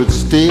that could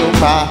steal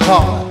my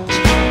heart.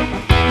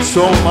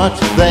 So much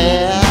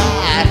there,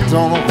 I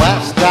don't know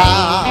why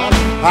stop.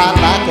 I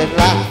like it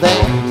like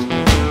that.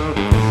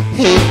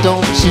 Hey,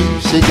 don't you?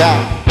 She got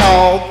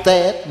all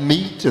that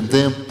meat and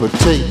them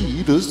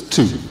potatoes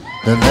too.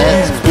 And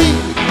that's big.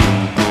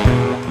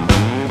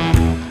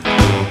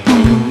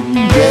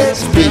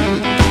 That's big.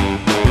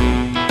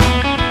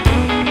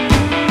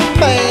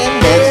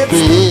 Man, that's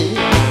big.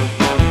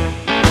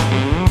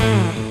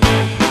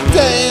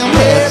 Damn,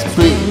 that's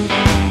big.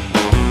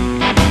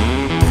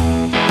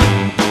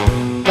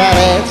 Now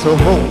that's a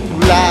whole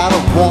lot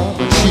of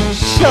woman. She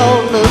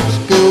sure looks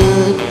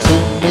good to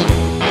me.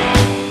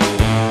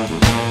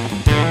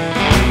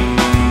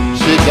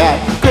 She got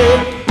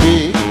great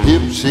big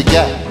hips. She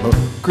got a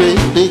great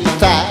big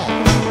thigh.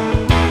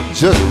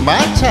 Just my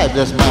type,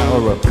 that's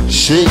my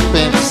shape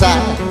and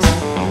size.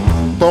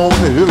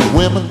 Bony little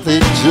women, they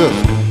just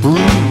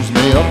bruise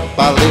me up.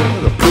 I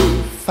let a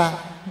big fine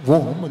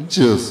woman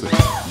just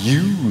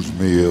use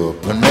me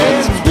up. And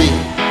that's big.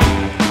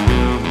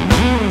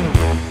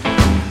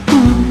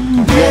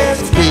 Ooh,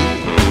 that's big.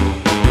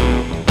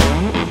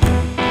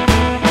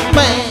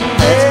 Man,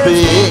 that's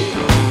big.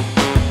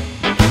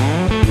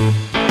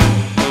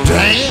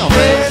 Damn,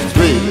 that's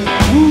big.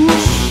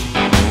 Whoosh.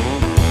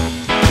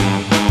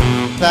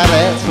 Now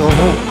that's a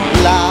whole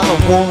lot of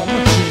woman.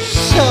 She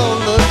sure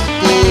looks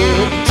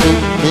good to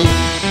me.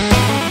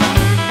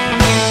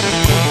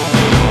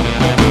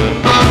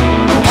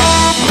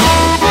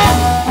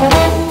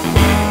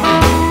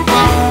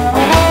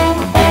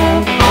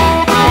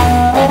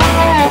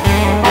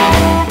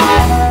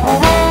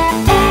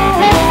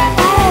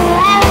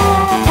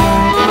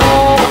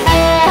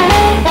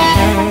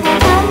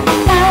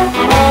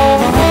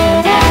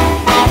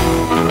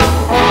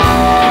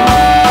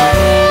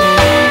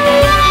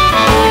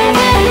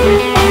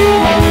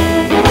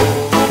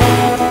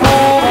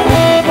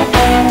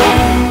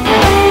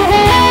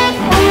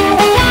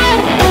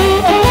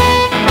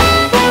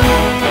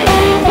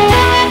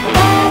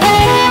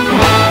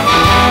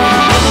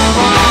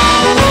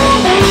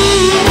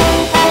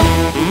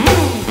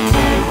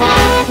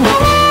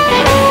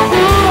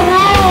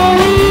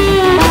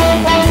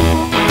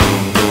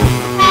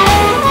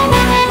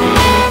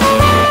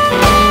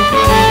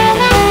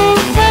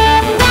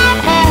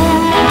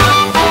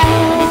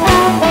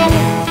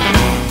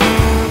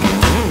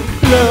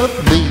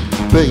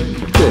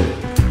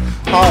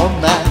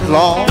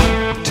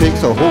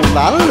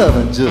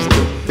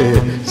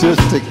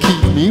 Just to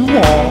keep me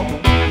warm.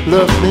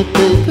 Love me,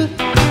 baby,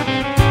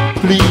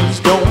 please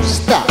don't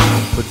stop.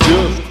 But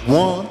just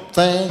one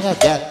thing, I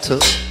got to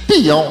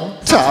be on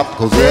top.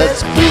 Cause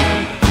that's big.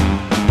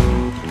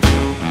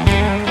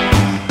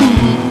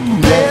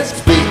 Ooh,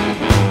 that's big.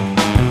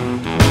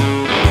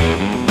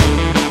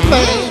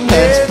 Man,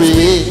 that's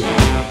big.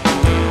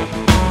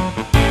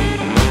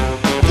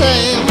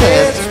 Damn,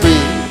 that's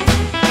big.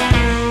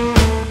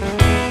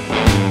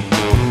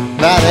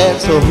 Now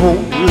that's a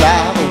whole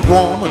lot of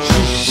woman.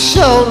 She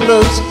sure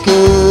looks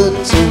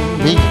good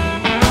to me.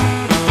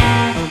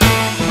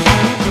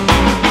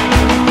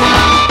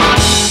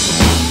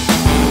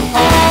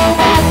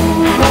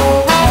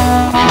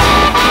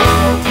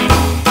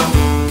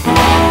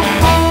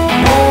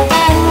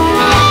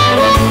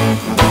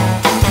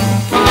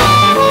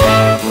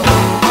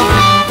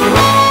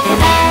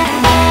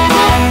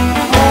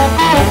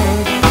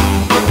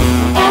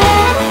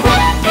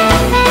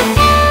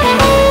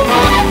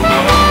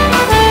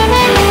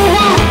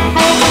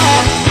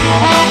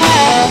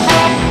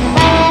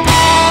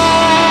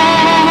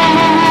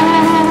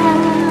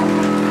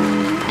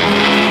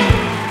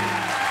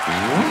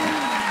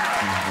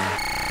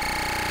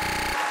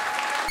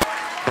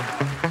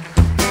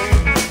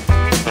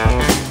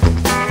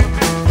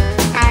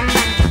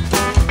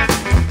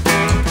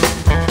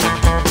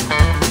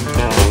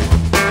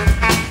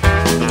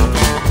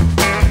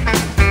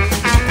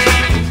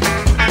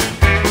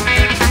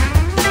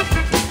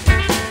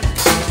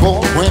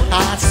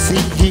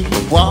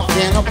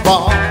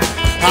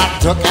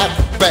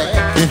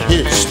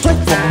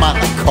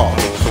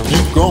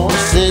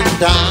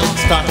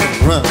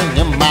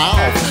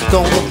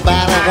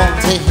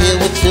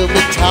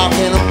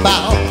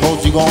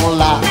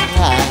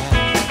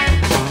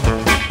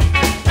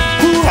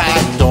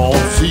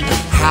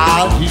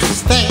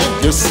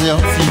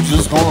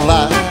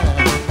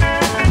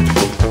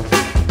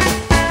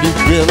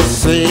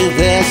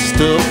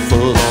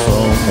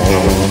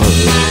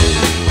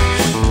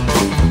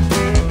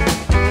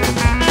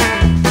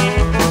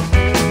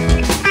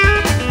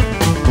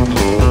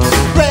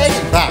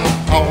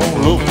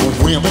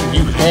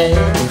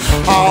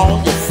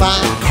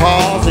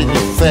 in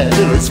your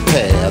fabulous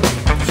path.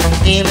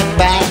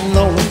 Anybody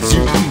knows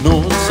you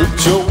know it's a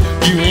joke.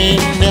 You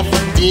ain't never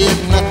did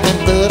nothing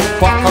but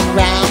walk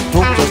around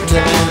just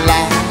telling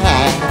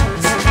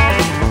lies.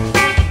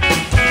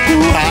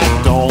 Ooh,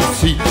 I don't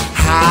see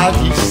how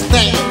you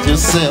stand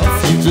yourself.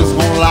 You just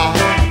won't lie.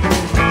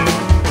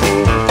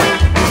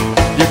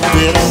 You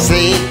better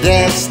say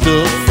that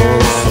stuff for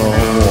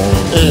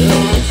someone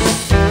else.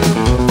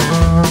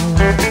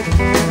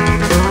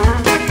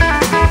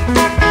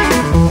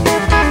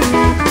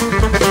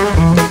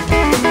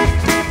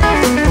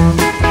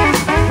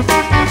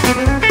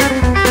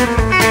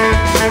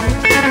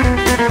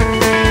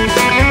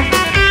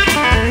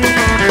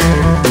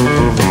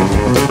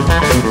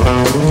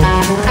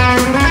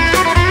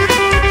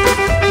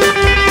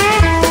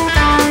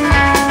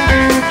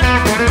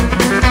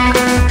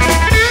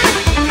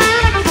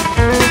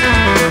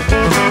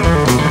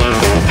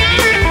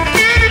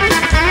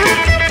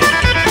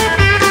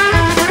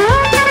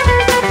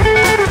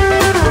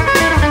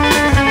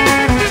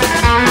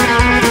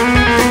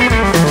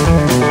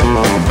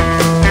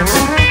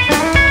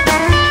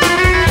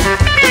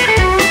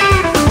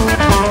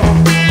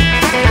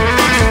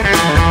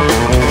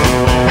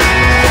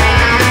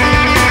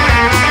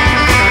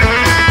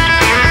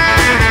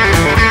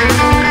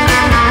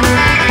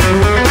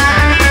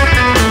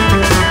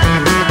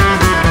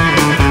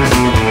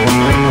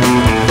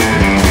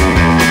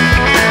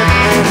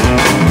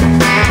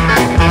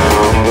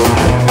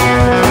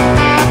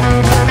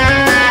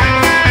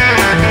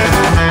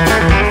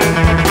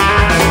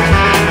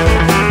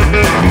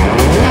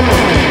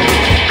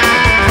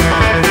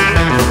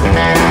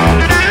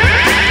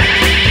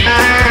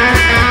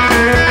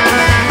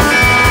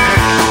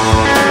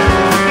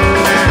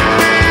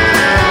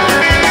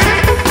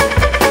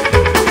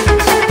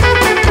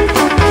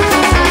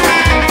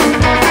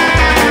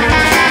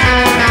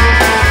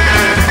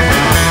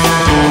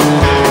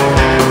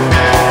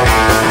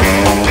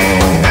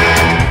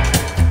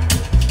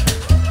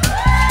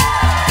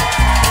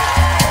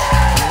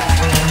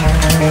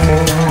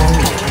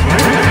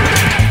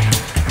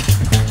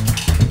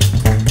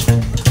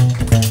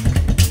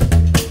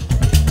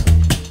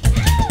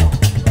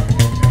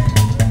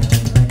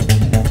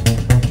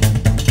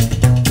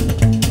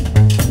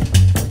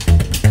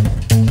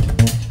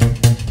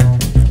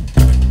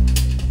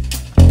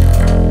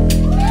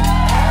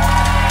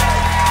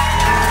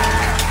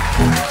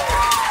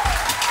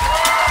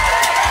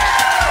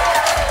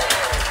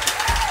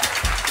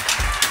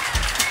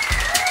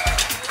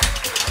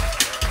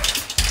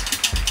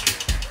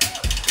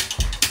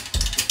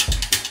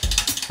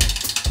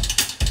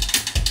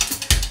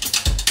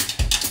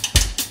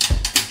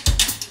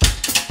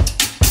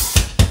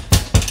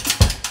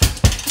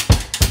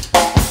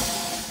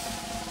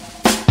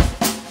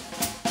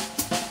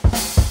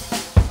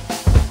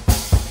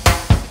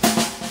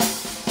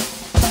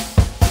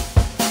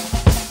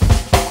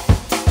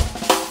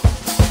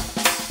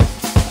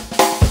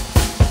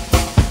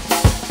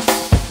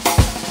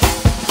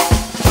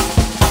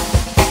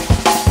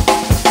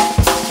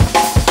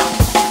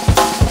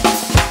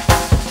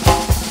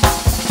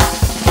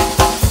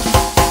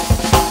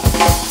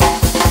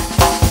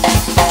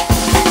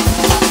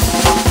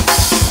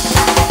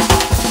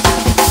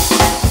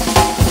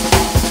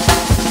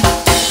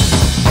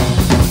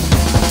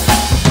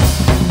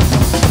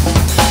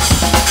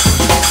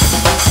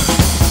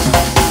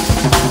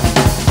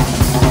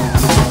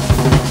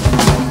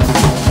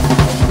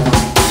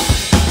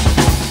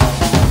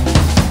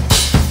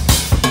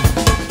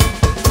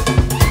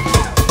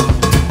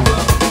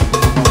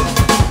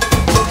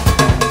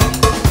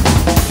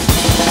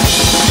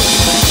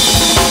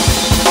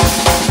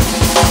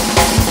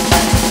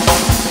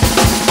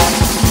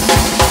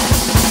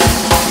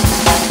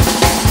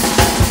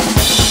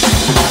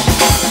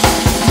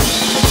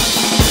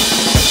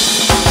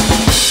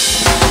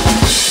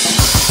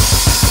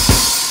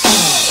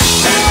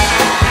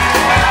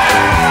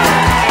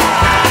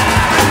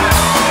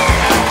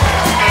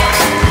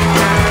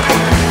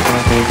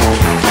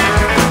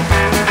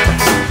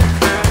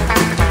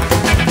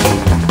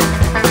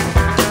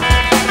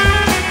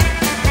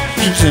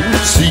 using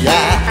the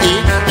CIA,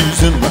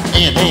 using the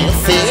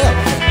NFL.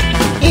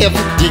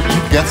 Every day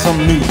you got some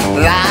new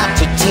lie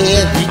to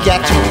tell. You got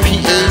your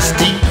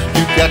PhD,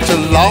 you got your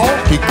law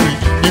degree,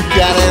 you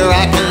got a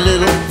rockin'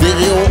 little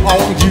video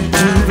on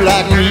YouTube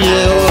like me.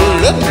 Yeah, well,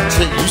 let me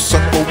tell you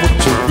something, what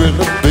you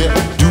really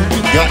better do.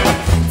 You gotta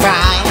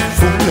find a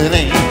fool that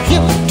ain't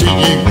hip to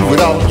you with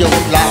all your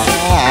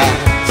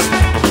lies.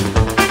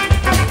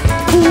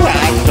 Ooh,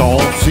 I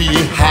don't see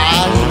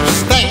how you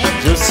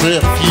stand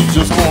yourself, you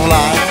just gon'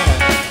 lie.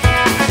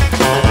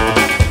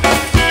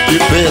 You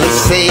better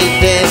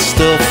save that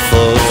stuff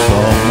for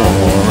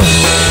someone.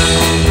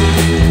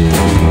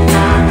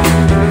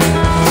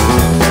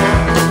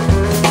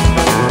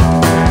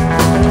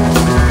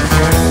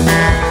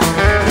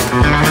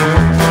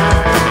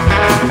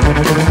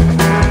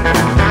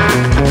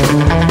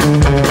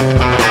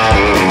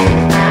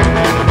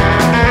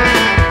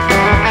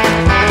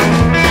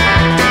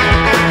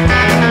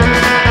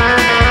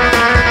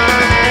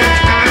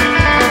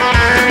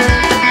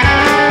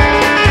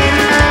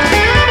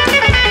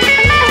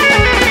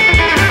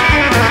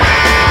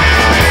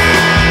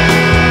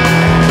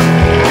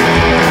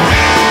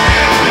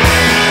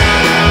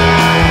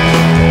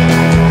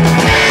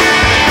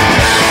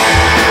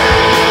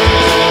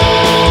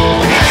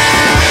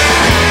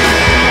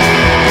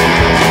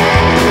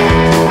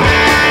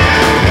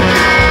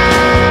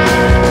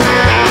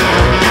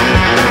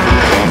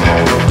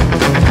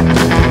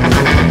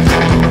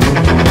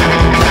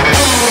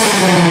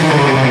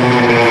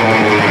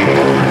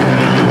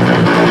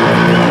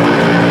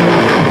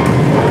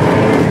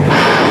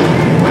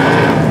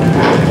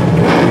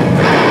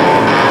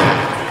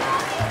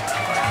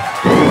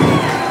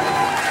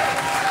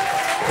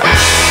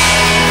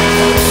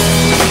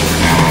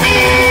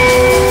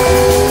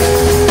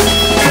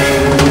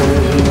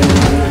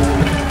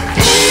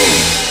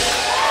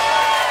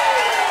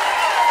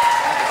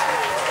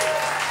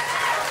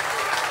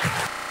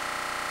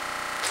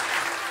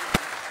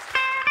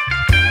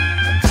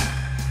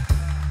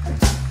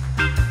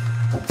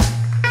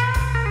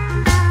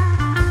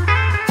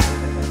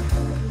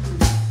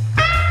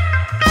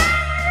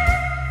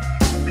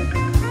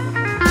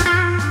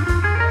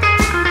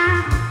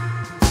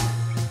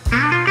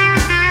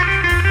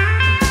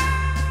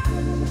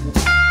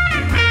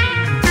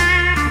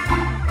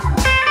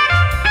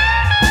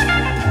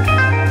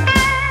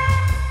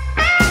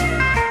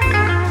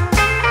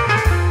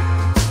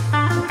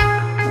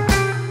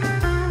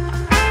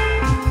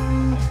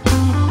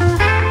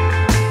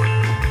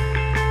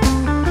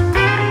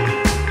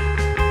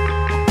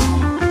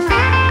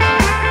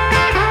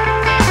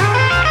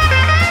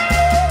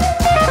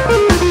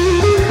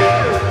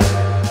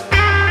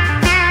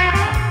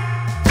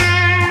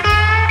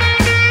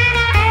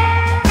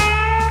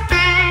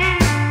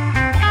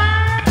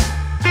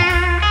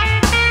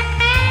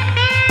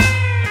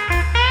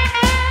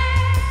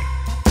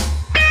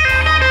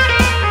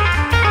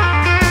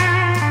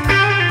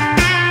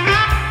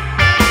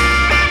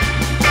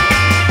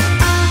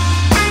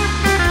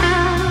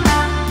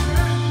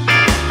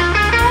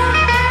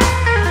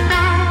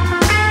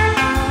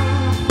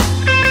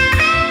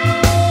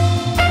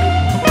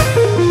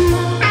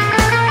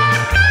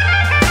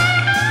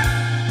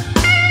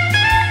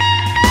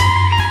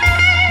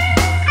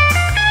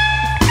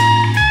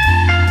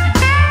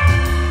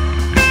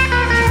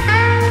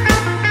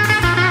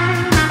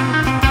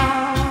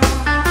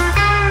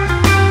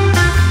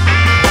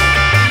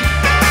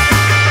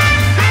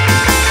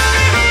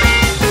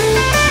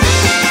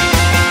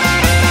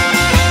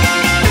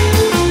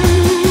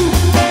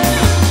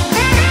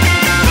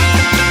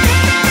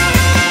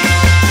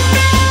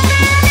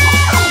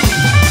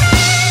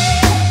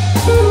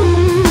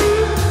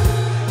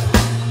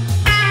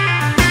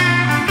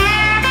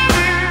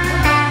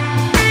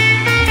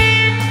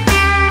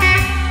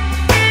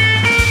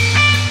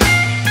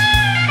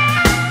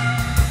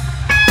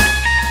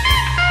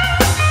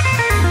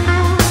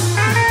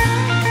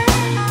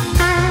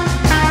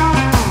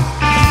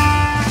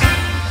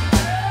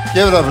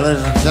 Give it up,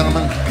 ladies and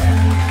gentlemen.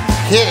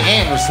 Kid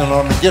Anderson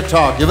on the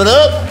guitar. Give it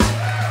up.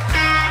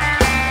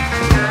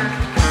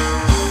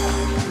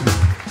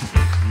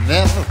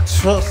 Never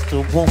trust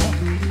a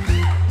woman,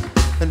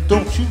 and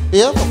don't you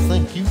ever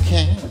think you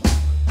can.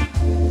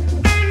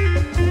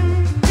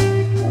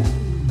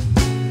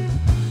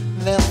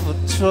 Never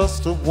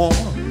trust a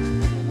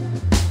woman,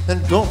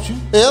 and don't you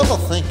ever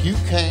think you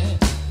can.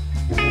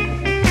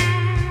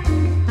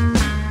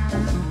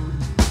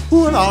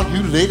 Ooh, and all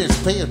you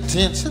ladies pay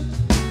attention,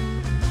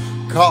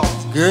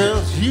 'cause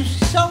girls, you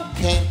sure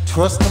can't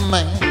trust a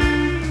man.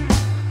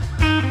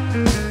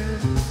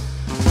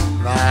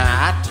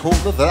 Now, I told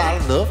her that I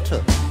loved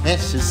her, and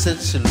she said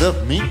she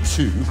loved me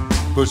too.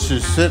 But she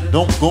said,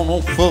 don't go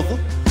no further,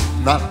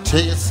 not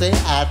until you say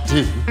I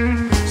do.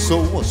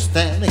 So we're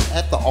standing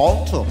at the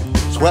altar,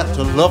 swear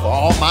to love her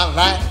all my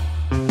life.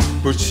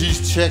 But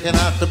she's checking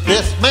out the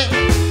best man,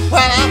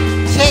 while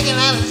I'm checking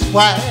out his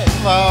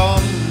wife. I'll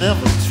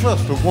never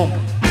trust a woman,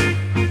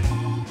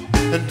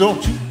 and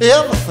don't you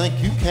ever think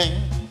you can.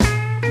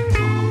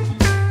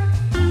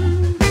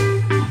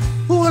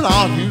 Ooh, and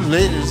all you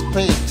ladies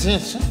pay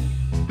attention,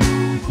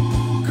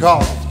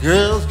 'cause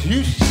girls,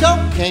 you sure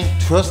can't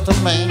trust a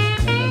man.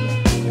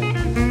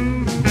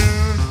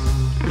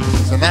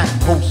 So now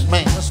the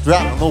postman is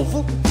driving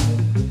over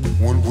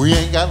when we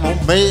ain't got no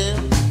mail.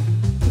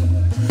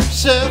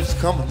 Sheriff's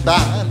coming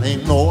by and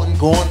ain't no one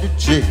going to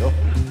jail.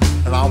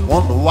 And I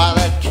wonder why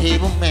that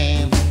cable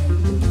man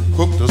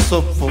hooked us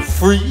up for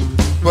free.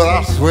 But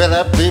I swear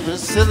that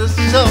babysitter's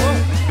sure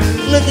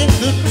looking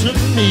good to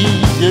me.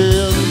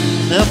 Yeah,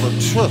 never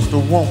trust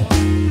a woman,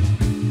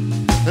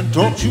 and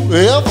don't you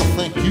ever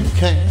think you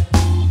can.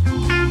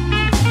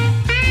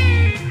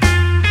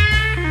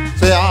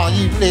 Say, all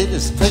you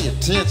ladies pay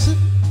attention,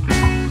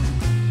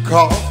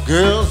 'cause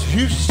girls,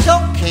 you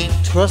sure can't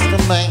trust a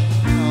man.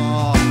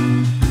 Oh,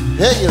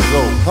 here you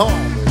go, come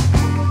on, baby.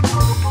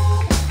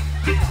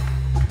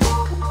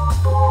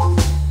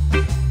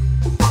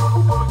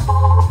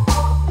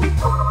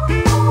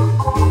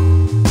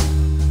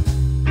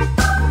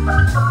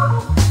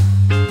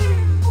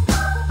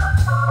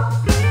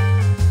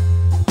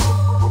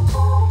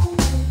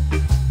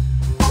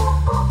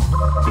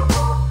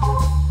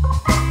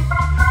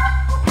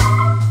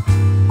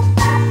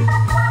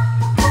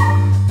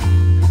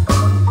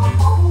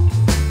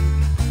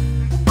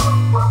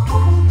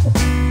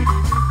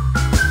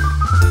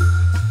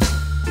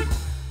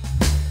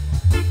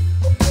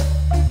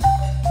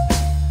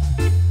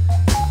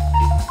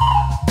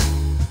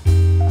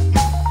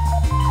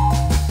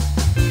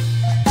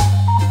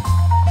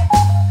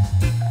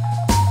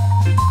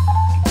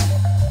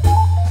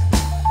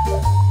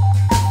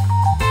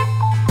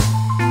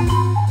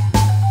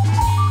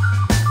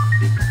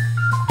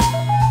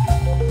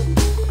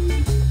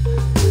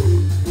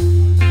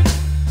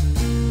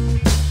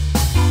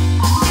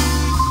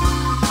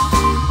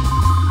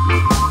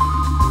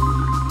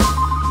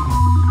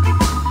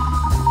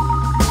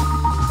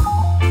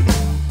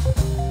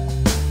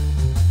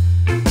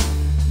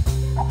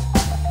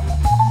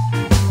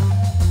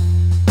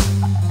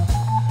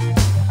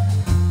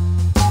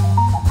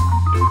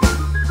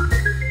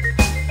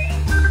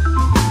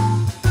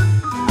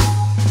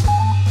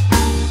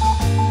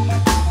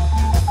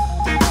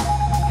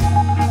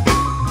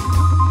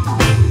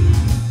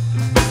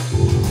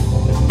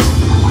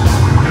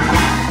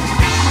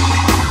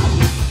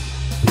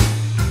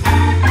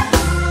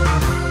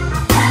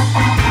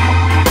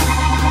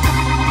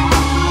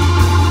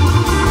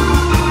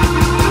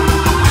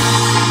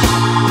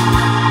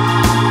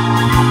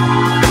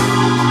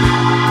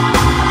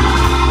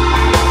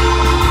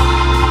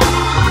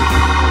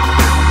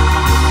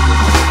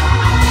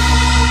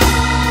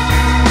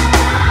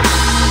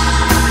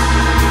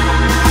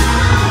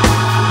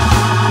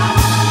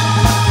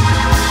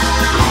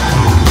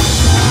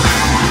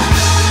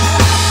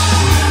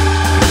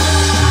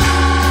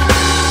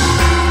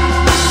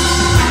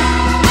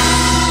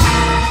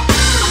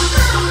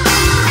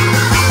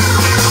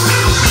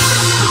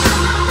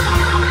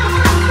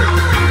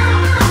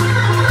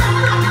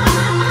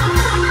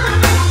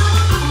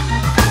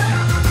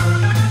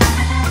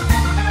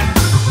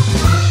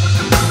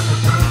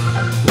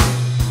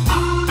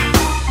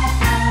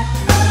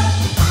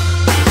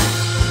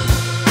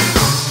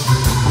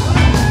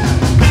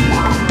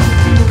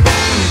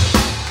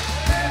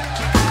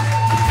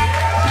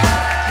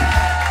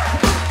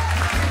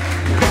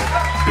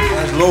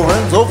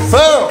 Lorenzo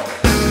fell.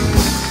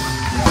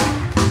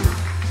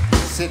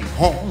 Sitting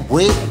home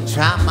waiting,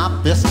 trying my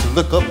best to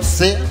look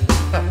upset.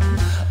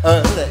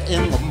 Early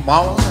in the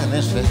morning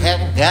and she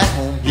hadn't got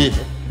home yet.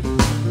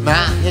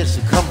 Now here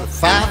she comes at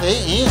 5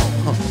 a.m.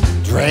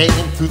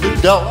 dragging through the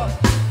door.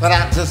 But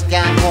I just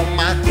got home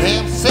my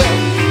damn self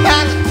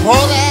about a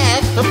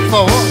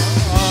 4:15.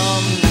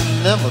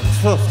 Never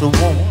trust a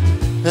woman,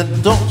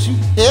 and don't you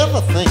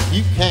ever think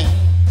you can.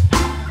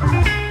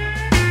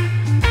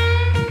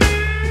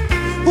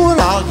 Well,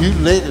 all you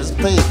ladies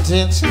pay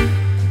attention,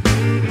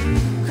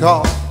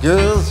 'cause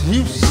girls,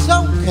 you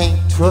sure can't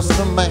trust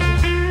a man.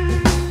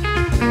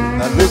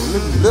 Now look,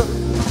 look, look.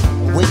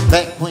 way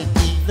back when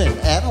Eve and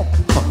Adam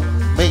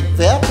made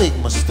their big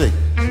mistake.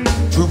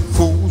 Two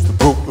fools that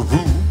broke the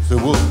rules, they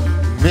were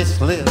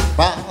misled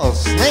by a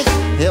snake.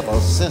 Ever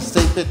since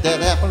they bit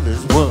that apple,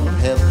 this world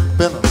has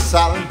been a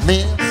solid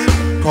mess.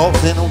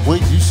 Cause any way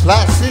you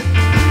slice it,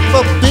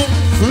 forbidden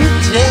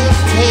fruit just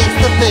tastes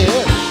the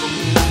best.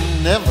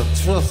 Never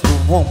trust a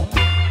woman,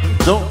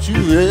 don't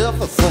you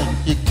ever think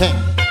you can.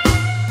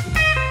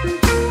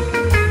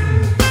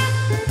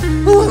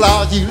 Well,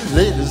 all you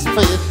ladies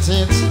pay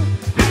attention,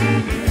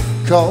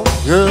 cause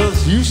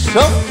girls, you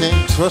sure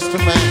can't trust a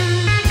man.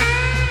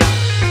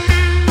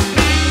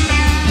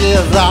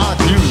 Yeah, all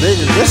you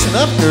ladies, listen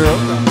up, girl.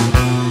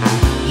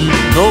 You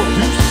know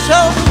you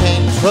sure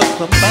can't trust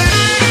a man.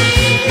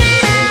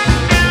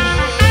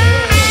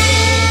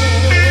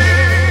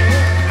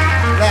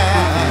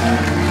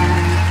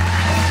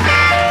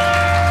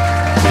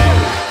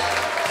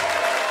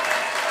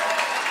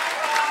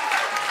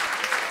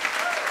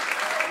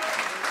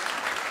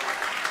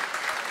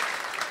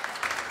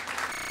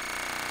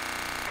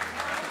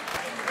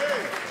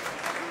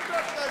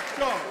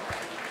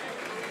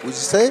 What'd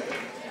you say?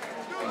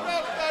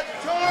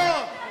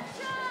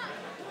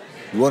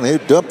 You want to hear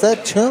dump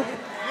that chump?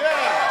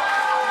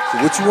 Yeah. So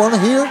what you want to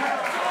hear? Dump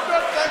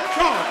that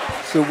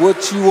chump. So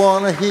what you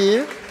want to hear?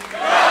 Dump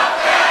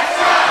that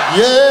chump.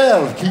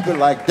 Yeah, keep it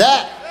like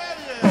that.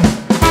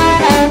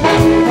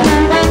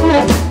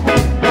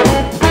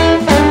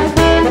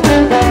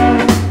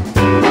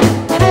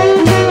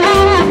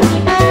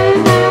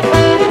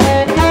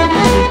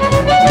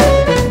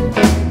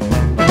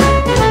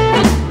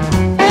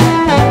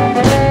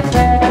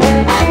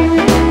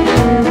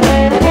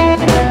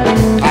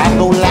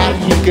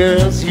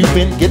 Girls, you've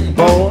been getting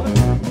bored,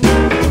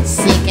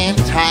 sick and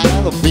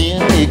tired of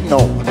being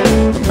ignored.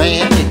 The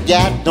man you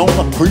got don't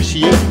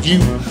appreciate you.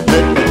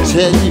 Let me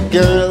tell you,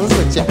 girls,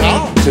 what you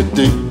ought to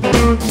do.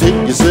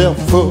 Pick yourself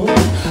up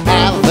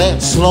out of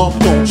that slump.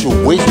 Don't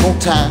you waste no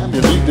time.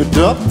 You need to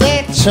dump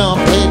that chump.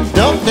 Hey,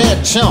 dump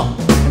that chump.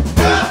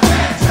 Dump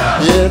that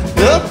chump. Yeah,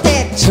 dump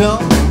that chump.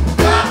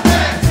 Dump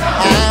that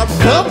chump. I'll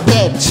dump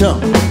that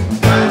chump.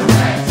 Dump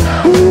that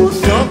chump. Ooh,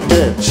 dump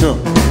that chump.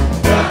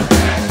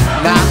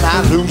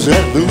 Now lose a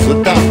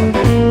dollar.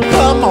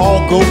 Come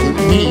on, go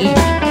with me.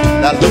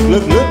 Now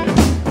look.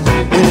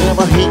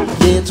 Whenever he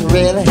gets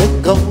ready,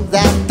 he goes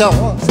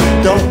outdoors.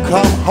 Don't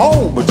come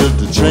home but just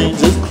to change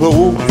his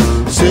clothes.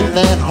 Sitting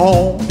at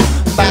home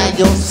by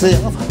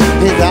yourself.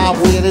 He's out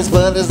with his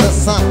buddies or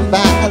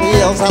somebody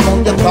else. How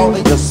long you call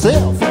it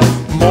yourself?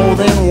 More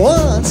than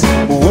once.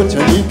 But what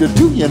you need to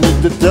do, you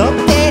need to dump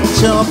that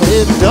chump.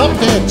 Yeah, dump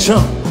that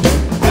chump.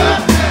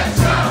 Dump that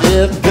chump.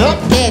 Yeah,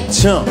 dump that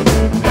chump.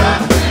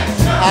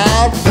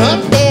 I'll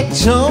dump that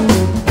chump.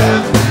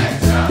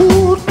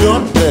 Ooh,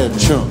 dump that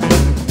chump.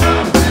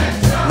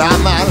 Now I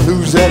might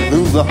lose a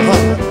 $100.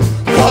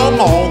 Come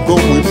on, go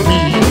with me.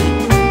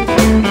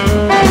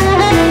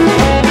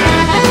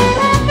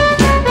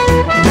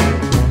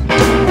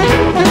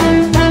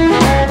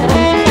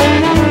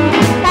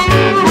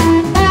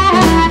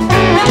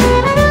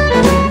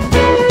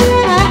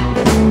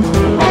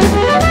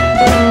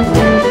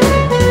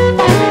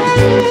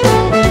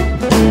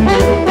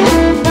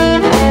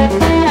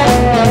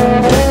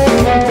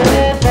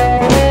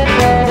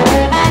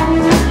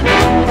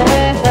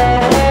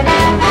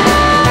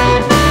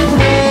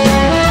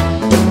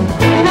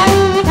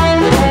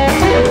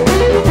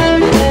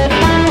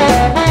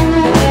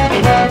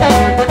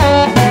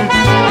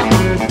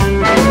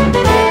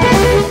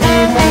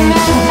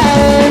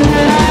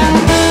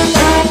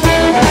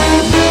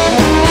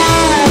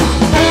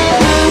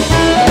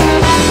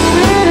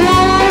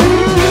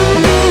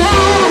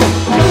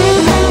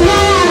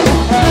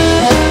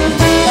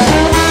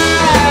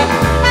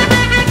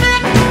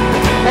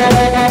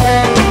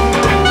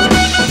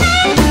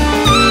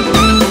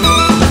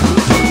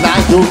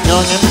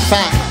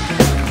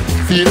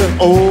 Feeling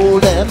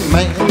old, that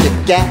man you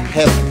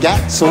have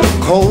got so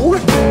cold.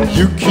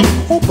 You keep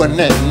hoping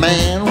that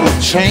man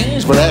will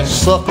change, but that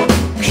sucker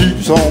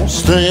keeps on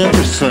staying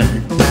the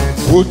same.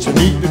 What you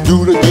need to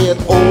do to get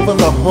over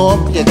the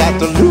hump, you got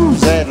to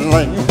lose that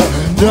lane.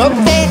 Dump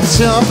that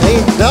chump,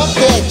 hey, dump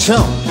that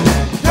chump.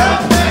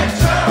 Dump that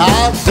chump.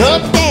 I'll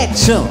dump that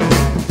chump.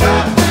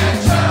 Dump that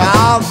chump.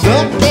 I'll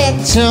dump that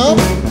chump.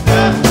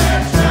 Dump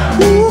that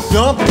chump. Ooh,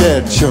 dump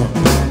that chump.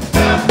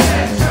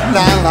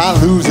 Now I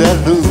lose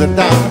a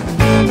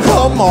dollar.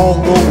 Come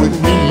on, go with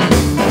me.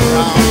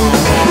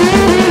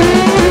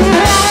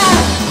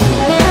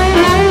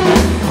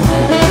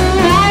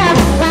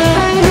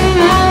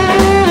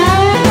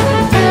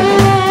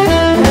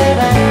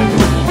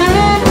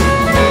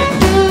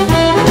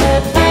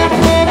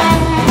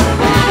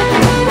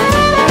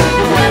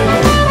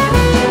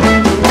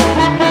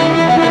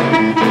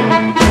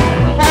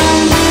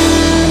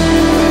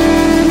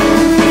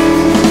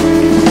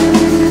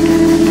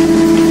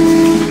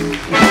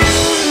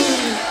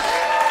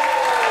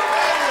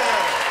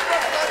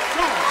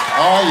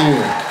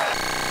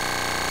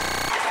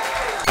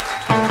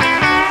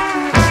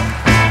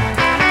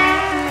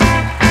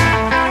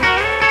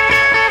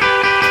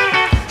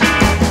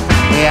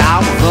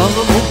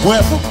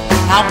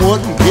 I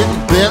wasn't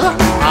getting better.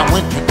 I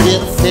went to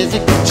get a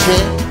physical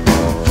check.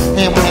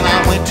 And when I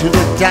went to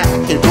the doc,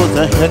 it was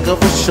a heck of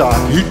a shock.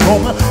 He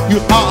told me, you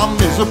are a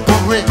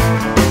miserable wreck.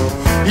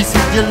 He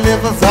said, your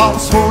liver's all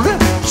swollen,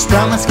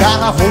 stomach's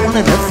got a hole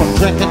in it from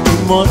drinking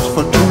too much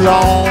for too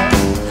long.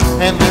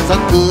 And there's a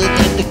good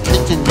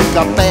indication you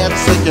got bad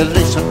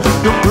circulation.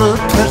 Your blood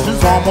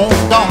pressure's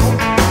almost gone.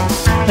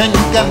 And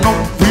you got no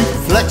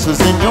reflexes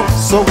in your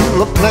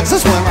solar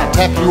plexus when I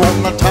tap you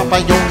on the top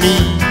of your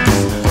knees.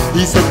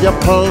 He said your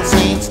pulse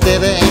ain't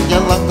steady and your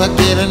lungs are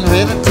getting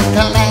ready to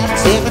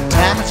collapse every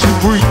time that you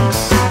breathe.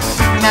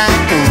 Now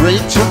the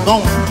rate you're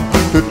going,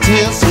 the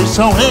tears are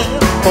showing,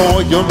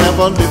 boy, you'll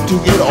never live to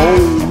get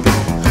old.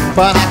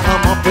 But I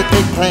come up with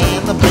a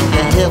plan to make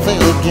you healthy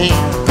again.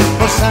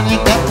 But son, you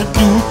got to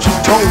do what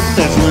you're told.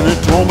 That's when it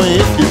told me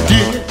if you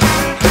did it,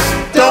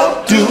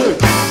 don't do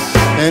it.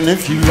 And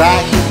if you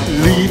like it,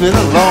 leave it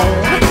alone.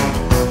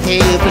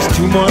 Hey, if it's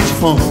too much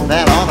fun,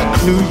 that ought to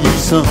clue you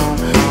some.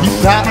 You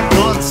gotta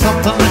done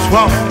something that's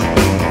wrong.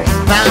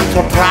 Now I'm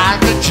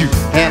surprised at you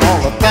and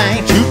all the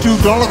things you do.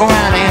 Don't look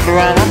around, Andrew,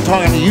 I'm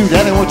talking to you.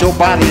 That ain't what your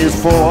body is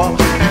for.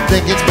 You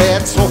think it's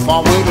bad so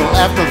far, wait till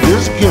after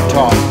this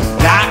guitar.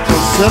 I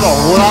consider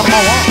what I'm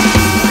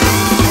on.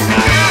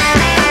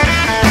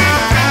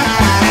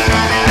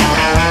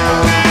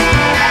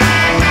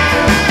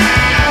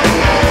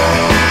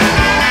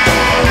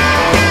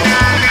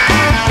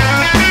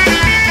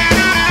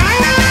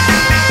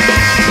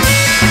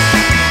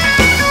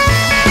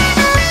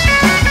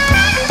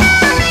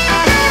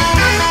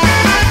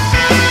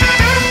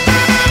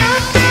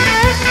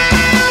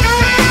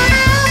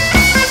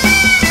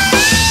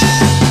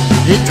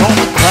 He told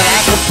me cut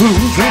out the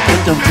booze and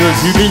quit them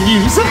drugs you been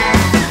using.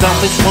 Don't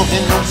be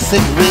smoking no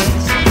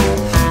cigarettes.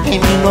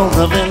 And you know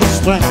loving a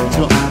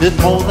stranger is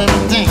more than a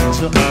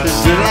danger.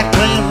 It's just like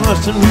playing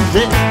Russian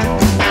roulette.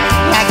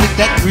 I get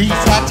that grease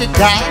out your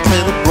diet,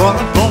 little brother,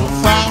 don't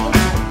fry.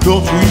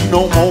 Don't you eat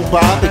no more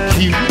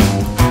barbecue.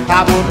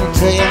 I wouldn't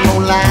tell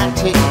no lie,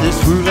 take this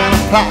rule and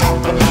apply.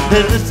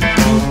 Hey, listen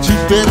to what you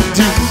better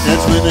do.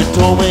 That's when they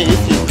told me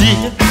if you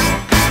did,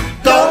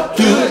 don't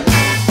do it.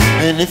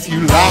 And if you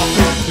like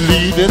it,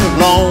 leave it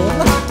alone.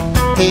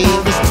 Hey,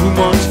 if it's too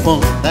much fun,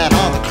 that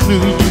ought to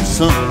clue you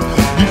some.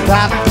 You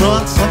gotta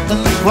done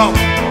something that's wrong.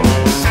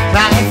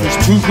 Now if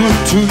it's too good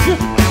to you,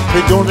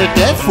 hey, don't let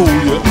that fool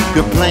you.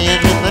 You're playing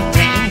in the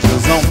danger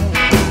zone.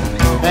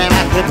 And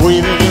I kept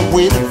waiting and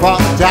waiting for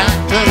the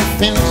doctor to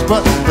finish,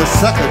 but the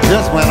sucker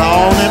just went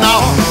on and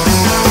on.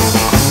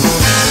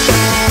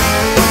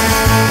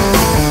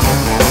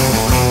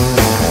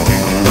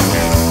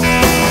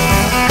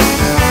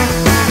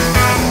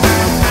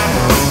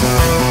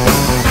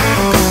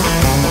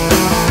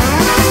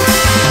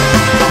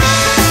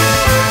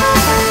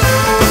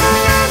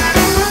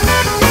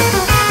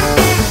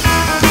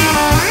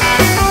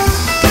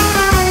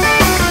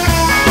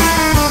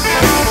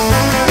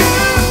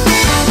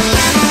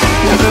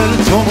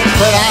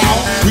 But I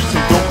don't treat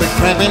you, don't be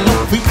cramming no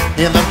feet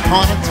in the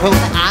corner, told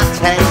I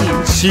tell you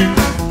shoot.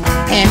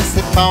 And I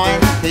said, boy,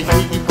 they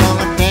hear you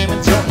gonna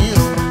damage your ears.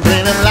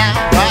 Play them loud,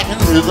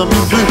 rockin' rhythm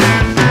and blues.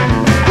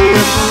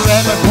 If the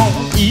rabbit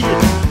won't eat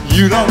it,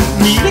 you don't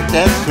need it.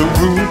 That's the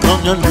rule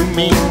on your new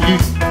menu.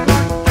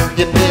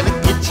 You better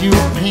get you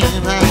a pen,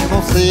 I ain't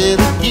gonna say it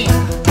again.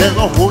 There's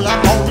a whole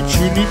lot more that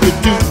you need to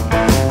do.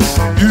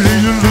 You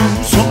need to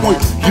lose some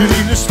weight, you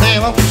need to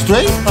stand up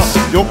straight.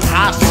 Your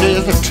posture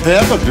is a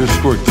terrible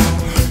disgrace.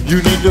 You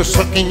need to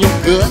suck in your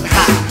gut,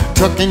 high,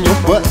 tuck in your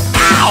butt.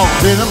 Ow!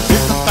 Let them hit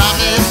the back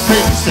of his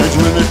face. That's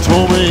when they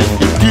told me if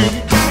you did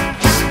it,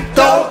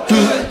 don't do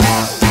it.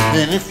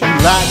 And if you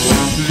like it,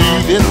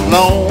 leave it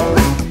alone.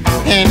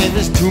 And if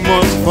it's too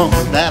much fun,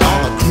 that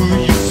ought to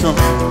clue you some.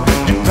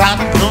 You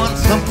probably done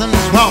something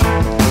that's wrong.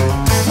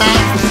 Now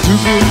if it's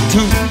too good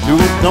to do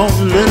it, don't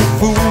let it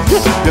fool you.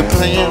 You're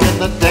playing in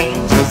the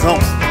danger zone.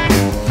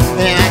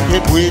 And I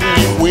kept waiting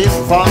and waiting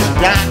for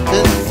the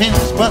doctor to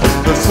finish, but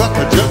the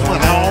sucker just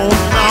went on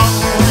and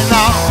on and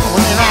on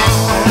and on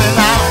and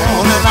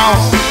on and on.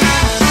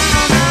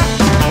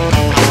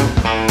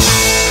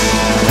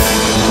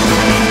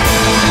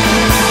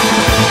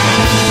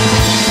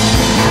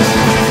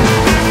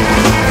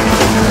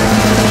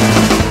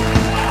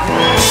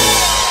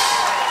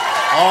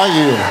 Oh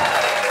yeah.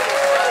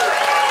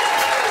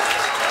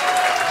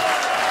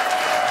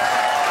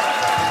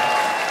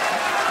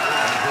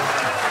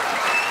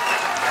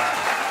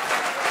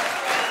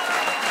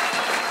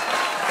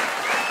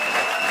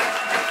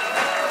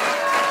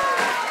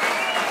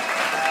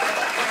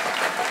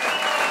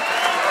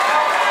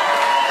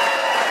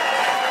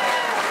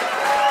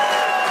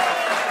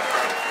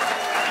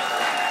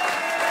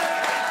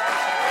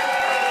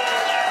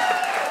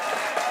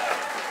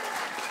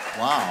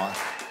 Wow.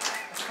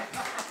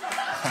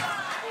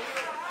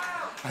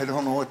 I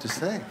don't know what to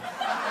say.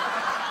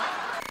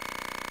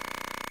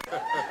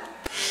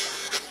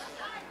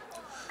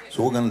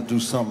 So we're going to do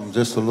something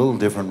just a little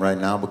different right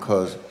now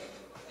because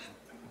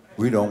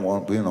we don't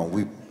want, you know,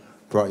 we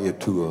brought you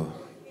to a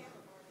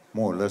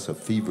more or less a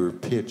fever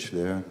pitch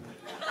there.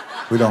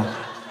 We don't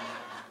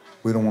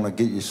We don't want to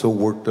get you so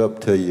worked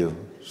up till you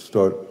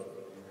start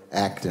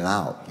acting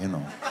out, you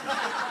know.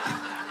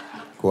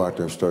 Go out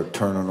there and start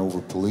turning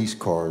over police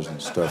cars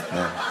and stuff,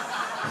 man.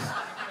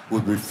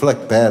 Would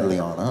reflect badly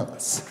on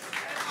us.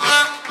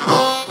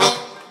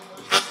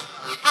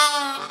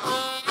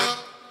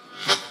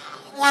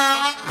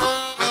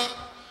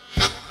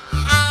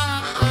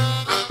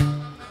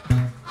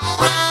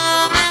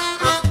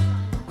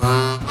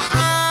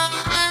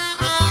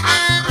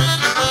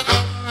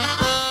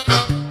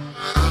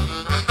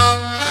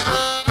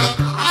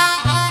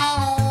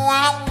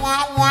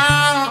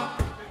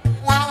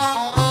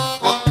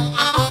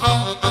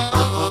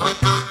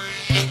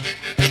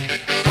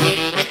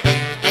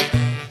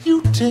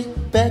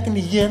 Back in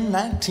the year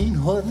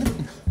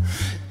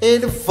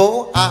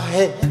 1984, I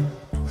had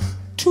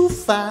two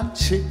fine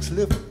chicks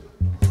living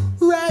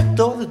right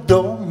door to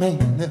door,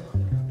 man. They're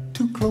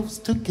too close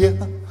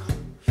together,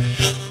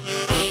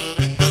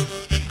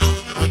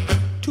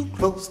 too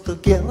close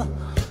together,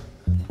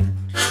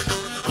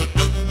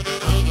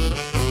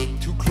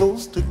 too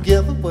close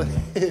together, but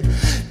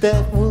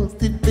that was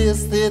the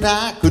best that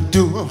I could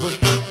do.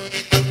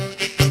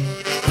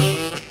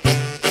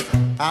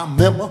 I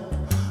remember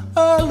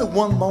early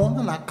one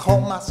morning, I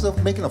caught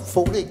myself making a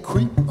 4-day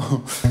creep.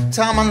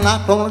 Time I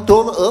knocked on the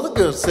door, the other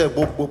girl said,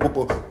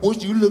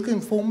 "Was you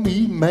looking for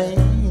me,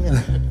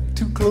 man?"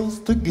 Too close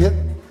together,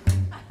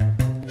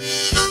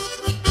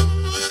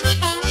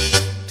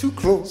 too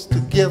close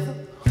together,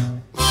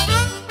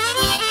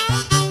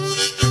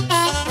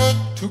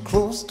 too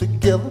close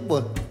together,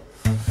 but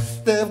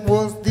that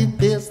was the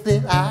best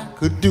that I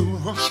could do.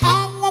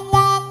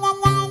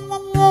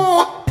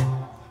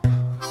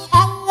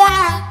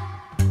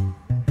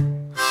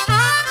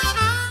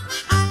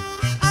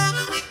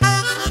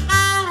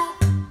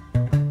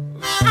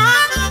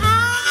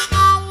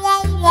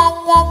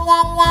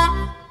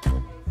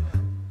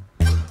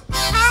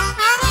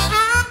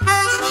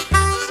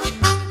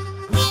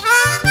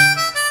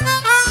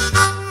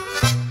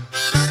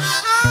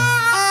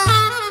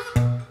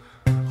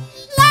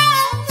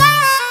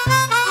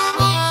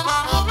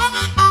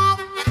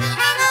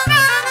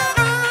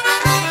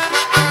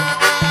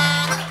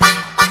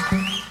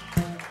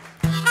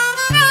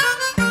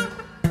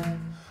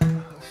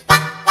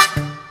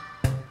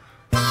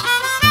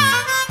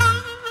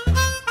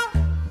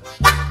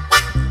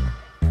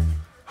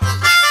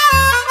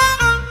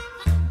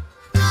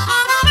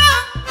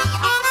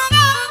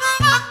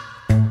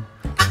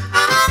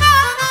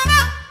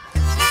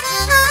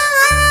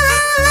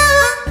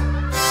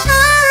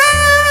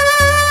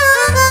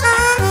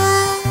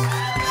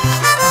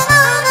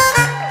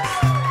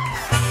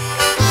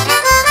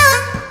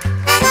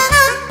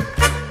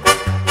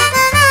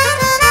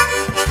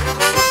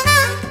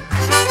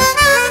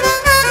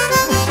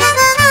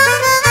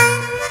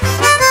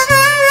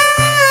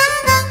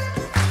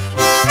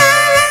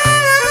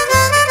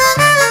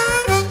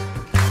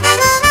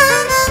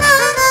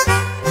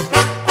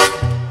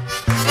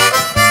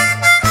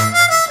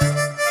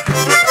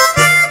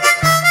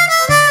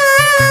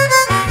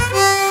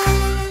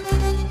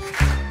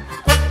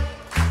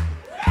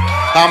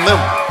 I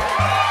remember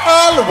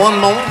early one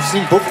morning,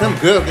 seen both them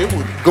girls, they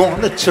were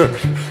going to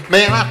church.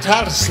 Man, I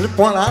tried to slip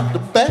one out the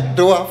back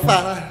door, I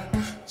found out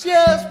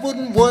just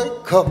wouldn't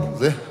work, 'cause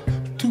they're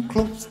too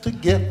close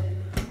together.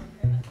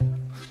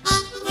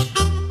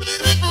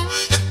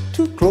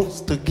 Too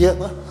close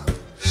together.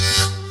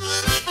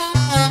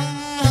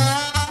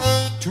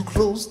 Too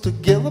close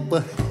together,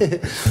 but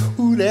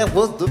ooh, that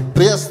was the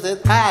best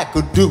that I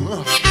could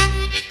do.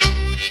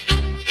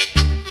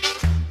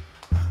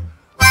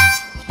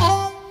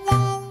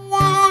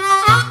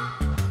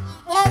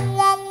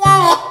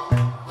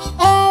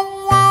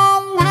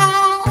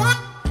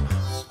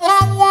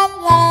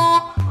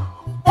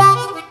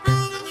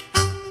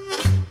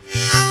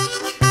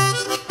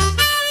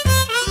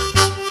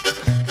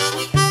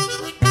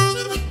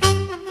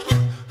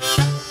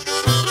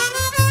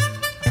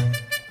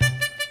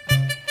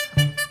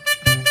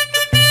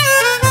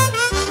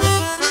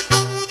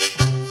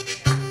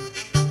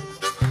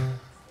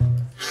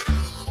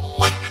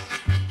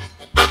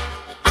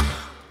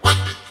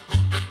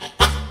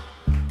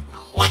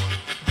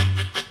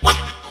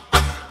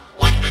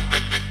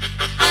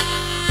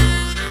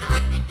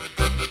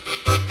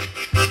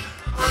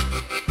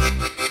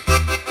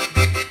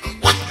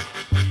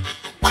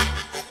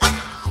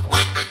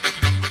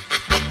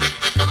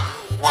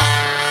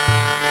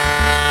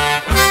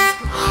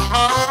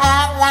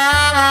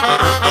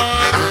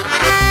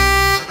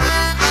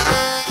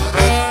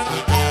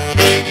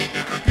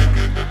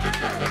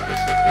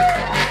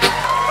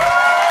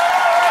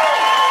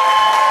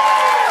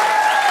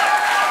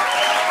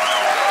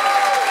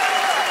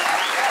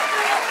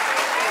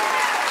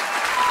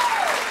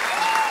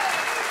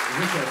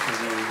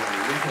 Nightcats, everybody.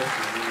 Nightcats,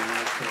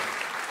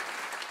 Nightcats.